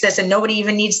to fix this and nobody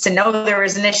even needs to know there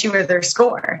was an issue with their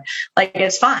score. Like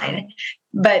it's fine.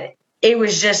 But it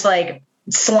was just like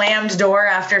slammed door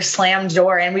after slammed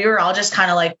door. And we were all just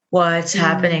kind of like, what's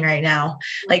happening right now?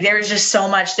 Like there was just so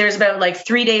much. There's about like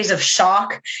 3 days of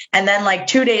shock and then like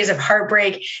 2 days of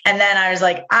heartbreak. And then I was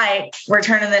like, we're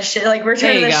turning this shit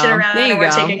around and we're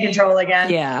taking control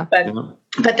again. Yeah.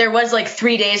 But there was like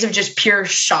 3 days of just pure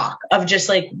shock of just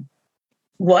like,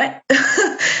 what?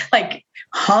 Like,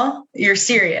 huh? You're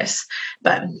serious?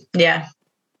 But yeah.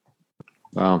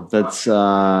 Well, that's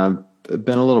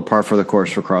been a little par for the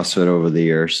course for CrossFit over the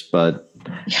years, but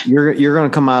you're going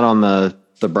to come out on the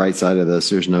bright side of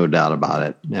this. There's no doubt about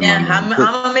it. I'm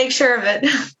going to make sure of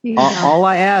it. All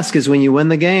I ask is when you win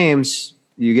the games,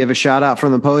 you give a shout out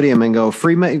from the podium and go,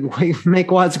 free make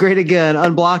Watts great again.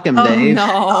 Unblock him, Dave. No,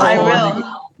 I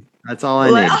will. That's all I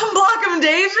need. Unblock him,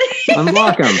 Dave.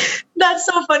 Unblock him. That's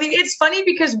so funny. It's funny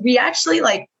because we actually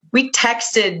we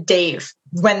texted Dave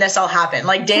when this all happened.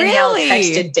 Like Danielle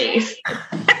texted Dave.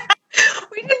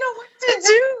 We didn't know what to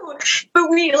do,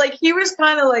 but he was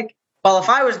kind of like, well, if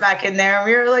I was back in there,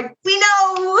 we were like, we know.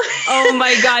 Oh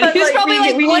my God. He was probably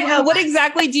what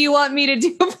exactly do you want me to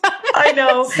do about it? I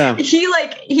know. Yeah.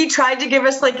 He tried to give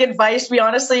us advice. We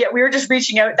were just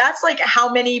reaching out. That's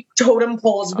how many totem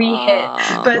poles we hit.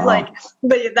 But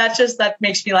that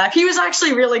makes me laugh. He was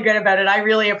actually really good about it. I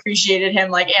really appreciated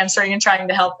him answering and trying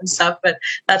to help and stuff, but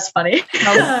that's funny.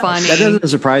 How funny. That doesn't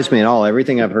surprise me at all.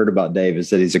 Everything I've heard about Dave is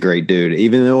that he's a great dude,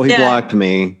 even though he blocked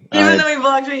me.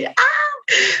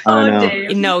 Oh,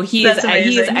 Dave. No, he is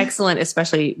excellent,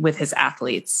 especially with his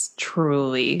athletes.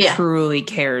 Truly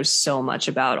cares so much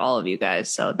about all of you guys.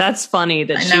 So that's funny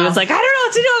that she was like, I don't know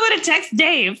what to do. I'm going to text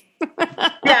Dave.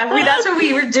 That's what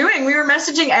we were doing. We were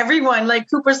messaging everyone.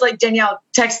 Cooper's like, Danielle,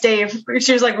 text Dave.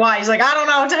 She was like, why? He's like, I don't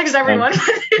know. Text everyone.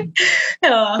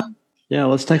 Yeah,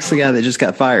 let's text the guy that just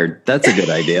got fired. That's a good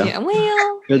idea.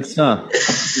 Good stuff.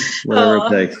 Whatever it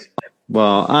takes.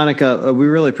 Well, Annika, we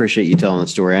really appreciate you telling the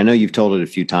story. I know you've told it a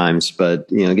few times, but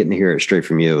getting to hear it straight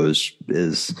from you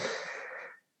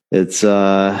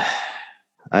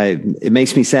it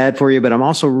makes me sad for you, but I'm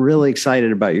also really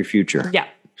excited about your future. Yeah.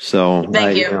 So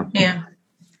thank you.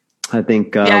 I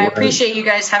think I appreciate you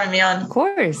guys having me on. Of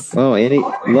course. Oh,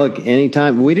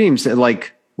 anytime. We didn't even say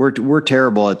we're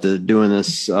terrible at doing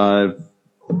this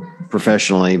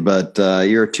professionally, but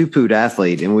you're a two-poot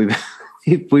athlete, and we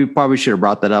probably should have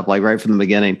brought that up right from the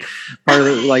beginning. Part of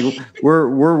it,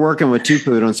 we're working with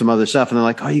Tupoot on some other stuff, and they're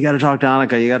like, "Oh, you got to talk to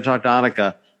Annika. You got to talk to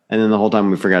Annika." And then the whole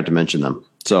time we forgot to mention them.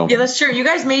 So yeah, that's true. You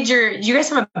guys you guys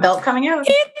have a belt coming out?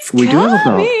 We do have a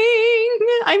belt.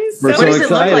 What does it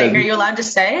look like? Are you allowed to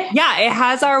say? Yeah, it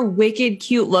has our wicked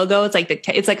cute logo. It's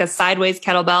it's like a sideways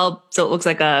kettlebell, so it looks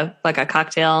like a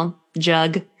cocktail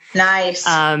jug. Nice.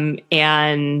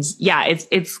 And yeah,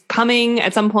 it's coming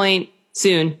at some point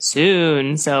soon.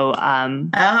 So,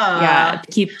 yeah,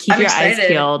 keep your eyes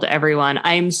peeled, everyone.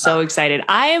 I'm so excited.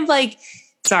 I am like,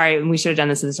 sorry, we should have done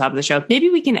this at the top of the show. Maybe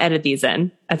we can edit these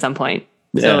in at some point.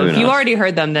 So if you already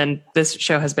heard them, then this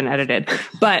show has been edited.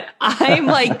 But I'm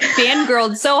like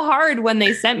fangirled so hard when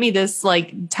they sent me this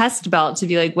like test belt to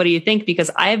be like, what do you think? Because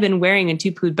I have been wearing a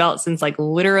 2-pood belt since like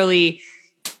literally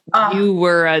you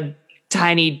were a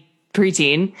tiny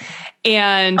preteen.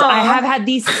 And I have had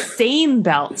the same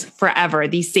belt forever,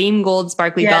 the same gold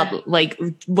sparkly belt. Like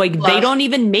they don't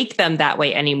even make them that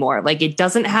way anymore. Like it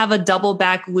doesn't have a double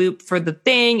back loop for the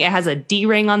thing. It has a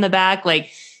D-ring on the back.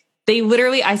 Like they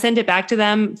literally, I sent it back to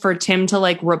them for Tim to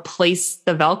like replace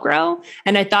the Velcro.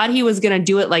 And I thought he was going to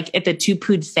do it like at the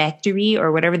 2-pood factory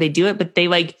or whatever they do it. But they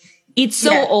like, it's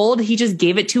so old. He just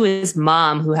gave it to his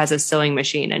mom who has a sewing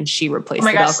machine and she replaced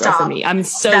the Velcro for me. I'm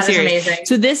so serious.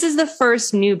 So this is the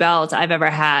first new belt I've ever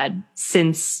had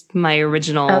since my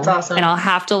original. That's awesome. And I'll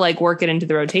have to like work it into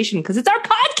the rotation because it's our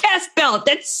podcast belt.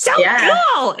 That's so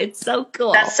cool. It's so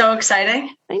cool. That's so exciting.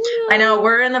 I know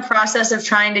we're in the process of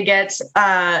trying to get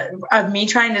of me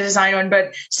trying to design one,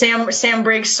 but Sam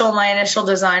Briggs stole my initial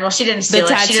design. Well, she didn't steal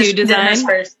it. She just did hers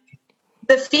first.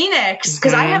 The Phoenix,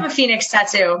 because I have a Phoenix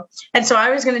tattoo. And so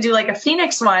I was going to do like a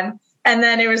Phoenix one. And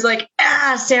then it was like,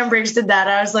 Sam Briggs did that.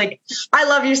 I was like, I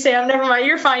love you, Sam. Never mind.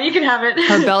 You're fine. You can have it.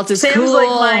 Her belt is cool.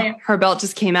 Like her belt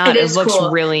just came out. It looks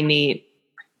really neat.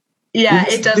 Yeah,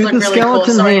 it does look really cool.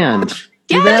 So hand.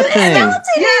 Yeah, that's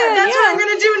what I'm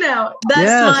going to do now.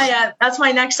 That's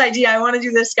my next idea. I want to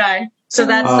do this guy. So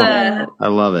that's I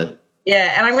love it.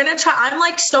 Yeah. And I'm going to try. I'm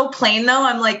like so plain though.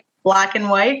 I'm like black and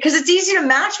white because it's easy to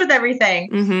match with everything.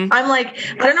 I'm like,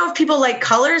 I don't know if people like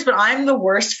colors, but I'm the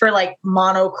worst for like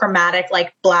monochromatic,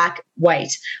 like black,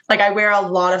 white. Like I wear a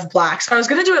lot of black. So I was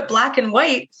going to do it black and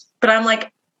white, but I'm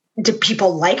like, do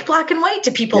people like black and white? Do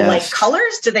people like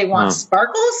colors? Do they want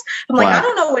sparkles? I'm like, I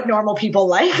don't know what normal people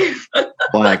like.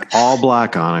 Black, all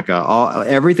black, Annika.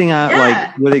 Everything I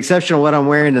like, with the exception of what I'm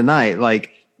wearing tonight, like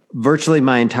virtually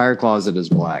my entire closet is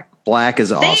black. Black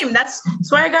is awesome. Same. That's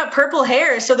why I got purple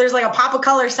hair. So there's like a pop of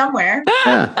color somewhere.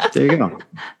 Yeah, there you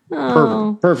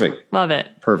go. Perfect. Love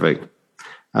it. Perfect.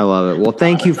 I love it. Well,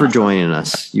 thank you for joining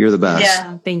us. You're the best.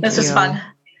 Yeah, thank you. This was fun.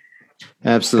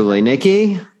 Absolutely.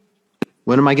 Nikki,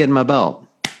 when am I getting my belt?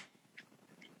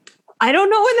 I don't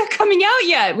know when they're coming out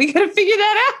yet. We got to figure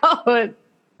that out.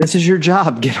 This is your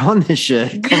job. Get on this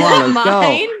shit. Come on, let's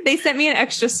mine? go. They sent me an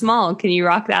extra small. Can you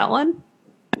rock that one?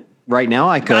 Right now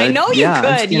I could. I know you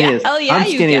could. Yeah, hell yeah, I'm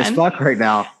skinny as fuck right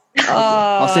now.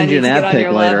 I'll send you an ad pic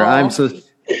later.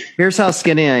 Here's how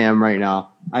skinny I am right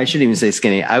now. I shouldn't even say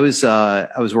skinny. I was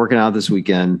working out this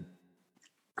weekend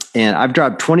and I've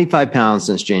dropped 25 pounds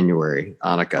since January,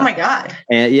 Annika. Oh my God.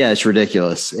 And yeah, it's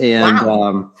ridiculous. And,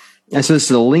 and so it's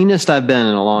the leanest I've been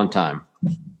in a long time.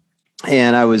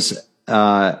 And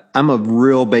I'm a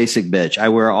real basic bitch. I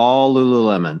wear all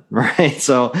Lululemon, right?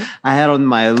 So I had on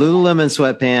my Lululemon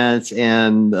sweatpants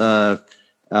and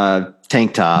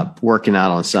tank top working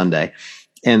out on Sunday.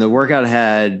 And the workout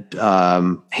had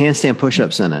handstand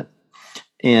push-ups in it.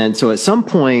 And so at some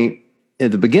point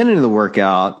at the beginning of the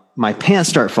workout, my pants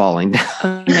start falling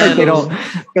down.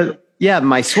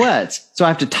 My sweats. So I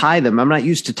have to tie them. I'm not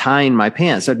used to tying my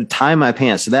pants. So I have to tie my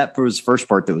pants. So that was the first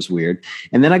part that was weird.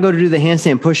 And then I go to do the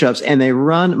handstand push-ups and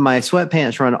my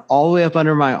sweatpants run all the way up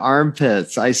under my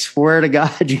armpits. I swear to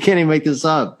God, you can't even make this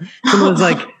up. Someone's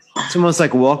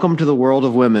like, welcome to the world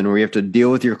of women where you have to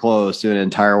deal with your clothes through an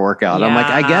entire workout. Yeah. I'm like,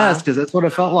 I guess, because that's what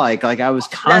it felt like. Like I was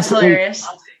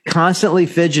constantly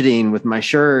fidgeting with my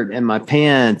shirt and my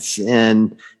pants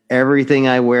and everything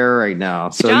I wear right now.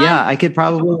 So John, I could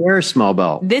probably wear a small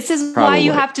belt. This is why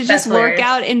you have to just work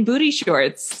out in booty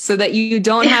shorts so that you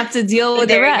don't have to deal with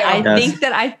the rest. I think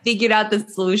that I figured out the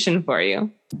solution for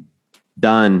you.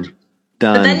 Done.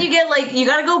 But then you get you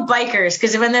got to go bikers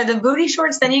because when they're the booty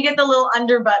shorts, then you get the little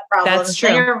underbutt problems. That's true.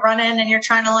 Then you're running and you're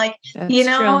trying to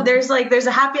true. There's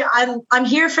a happy. I'm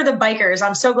here for the bikers.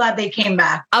 I'm so glad they came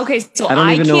back. Okay, so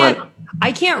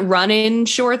I can't run in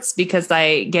shorts because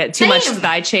I get too much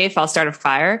thigh chafe. I'll start a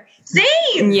fire.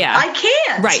 Same. Yeah, I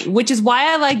can't. Right, which is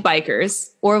why I like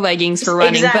bikers or leggings for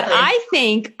running. Exactly. But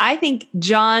I think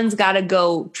John's got to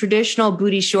go traditional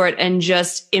booty short and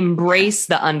just embrace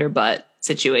the underbutt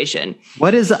situation.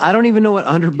 What is? I don't even know what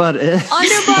underbutt is.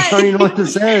 I don't even know what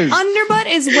this is. Underbutt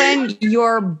is when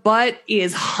your butt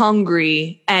is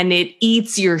hungry and it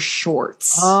eats your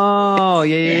shorts. Oh,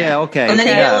 yeah. Okay. And then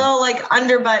you get a little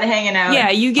underbutt hanging out. Yeah,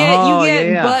 you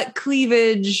get butt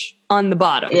cleavage on the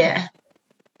bottom. Yeah.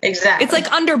 Exactly. It's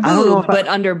like under boob, but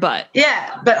under butt.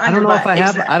 Yeah, but under I don't know butt. if I have.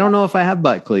 Exactly. I don't know if I have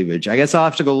butt cleavage. I guess I'll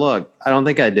have to go look. I don't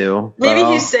think I do. Maybe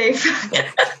he's safe.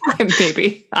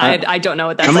 Maybe. I don't know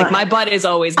what that's like. My butt is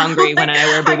always hungry when I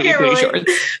wear booty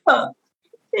shorts.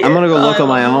 I'm gonna go look on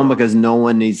my own because no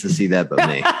one needs to see that but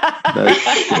me.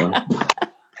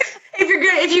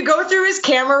 If you go through his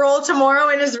camera roll tomorrow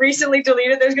and is recently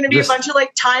deleted, there's going to be a bunch of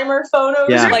like timer photos,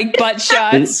 like butt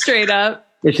shots, straight up.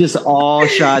 It's just all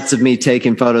shots of me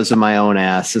taking photos of my own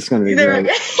ass. It's going to be great.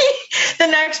 The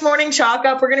next morning chalk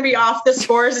up, we're going to be off the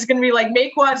scores. It's going to be like,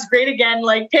 make Watts great again,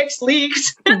 like pics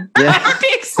leaked.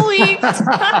 Pics leaked.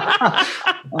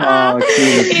 Oh,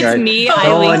 it's me.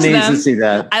 No one needs to see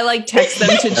that. I like text them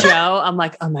to Joe. I'm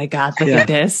like, oh my God, look at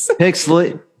this. Pics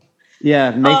leaked.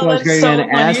 Yeah, Make Watts Great Again.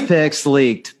 Ass pics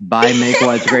leaked by Make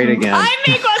Watts Great Again. I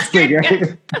Make Watts Great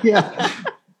Again. Yeah.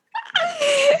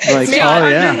 Like,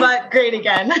 underbutt great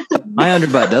again. My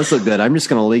underbutt does look good. I'm just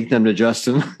going to leak them to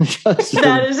Justin.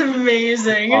 That is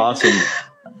amazing. Awesome.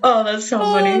 Oh, that's so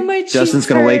funny. Justin's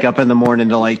going to wake up in the morning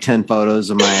to like 10 photos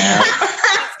of my ass.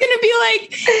 He's gonna be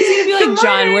like,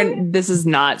 John, this is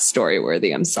not story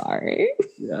worthy. I'm sorry.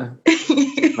 Yeah.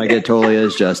 Like it totally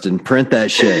is, Justin. Print that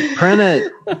shit. Print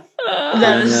it.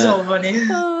 That is so funny.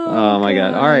 Oh my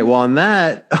God. All right. Well, on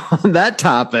that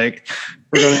topic,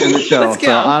 we're going to end the show. So,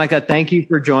 Annika, thank you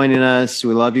for joining us.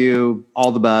 We love you.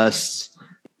 All the best.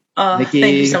 Nikki,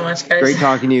 thank you so much, guys. Great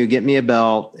talking to you. Get me a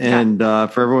belt. And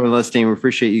for everyone listening, we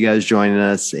appreciate you guys joining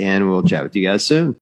us, and we'll chat with you guys soon.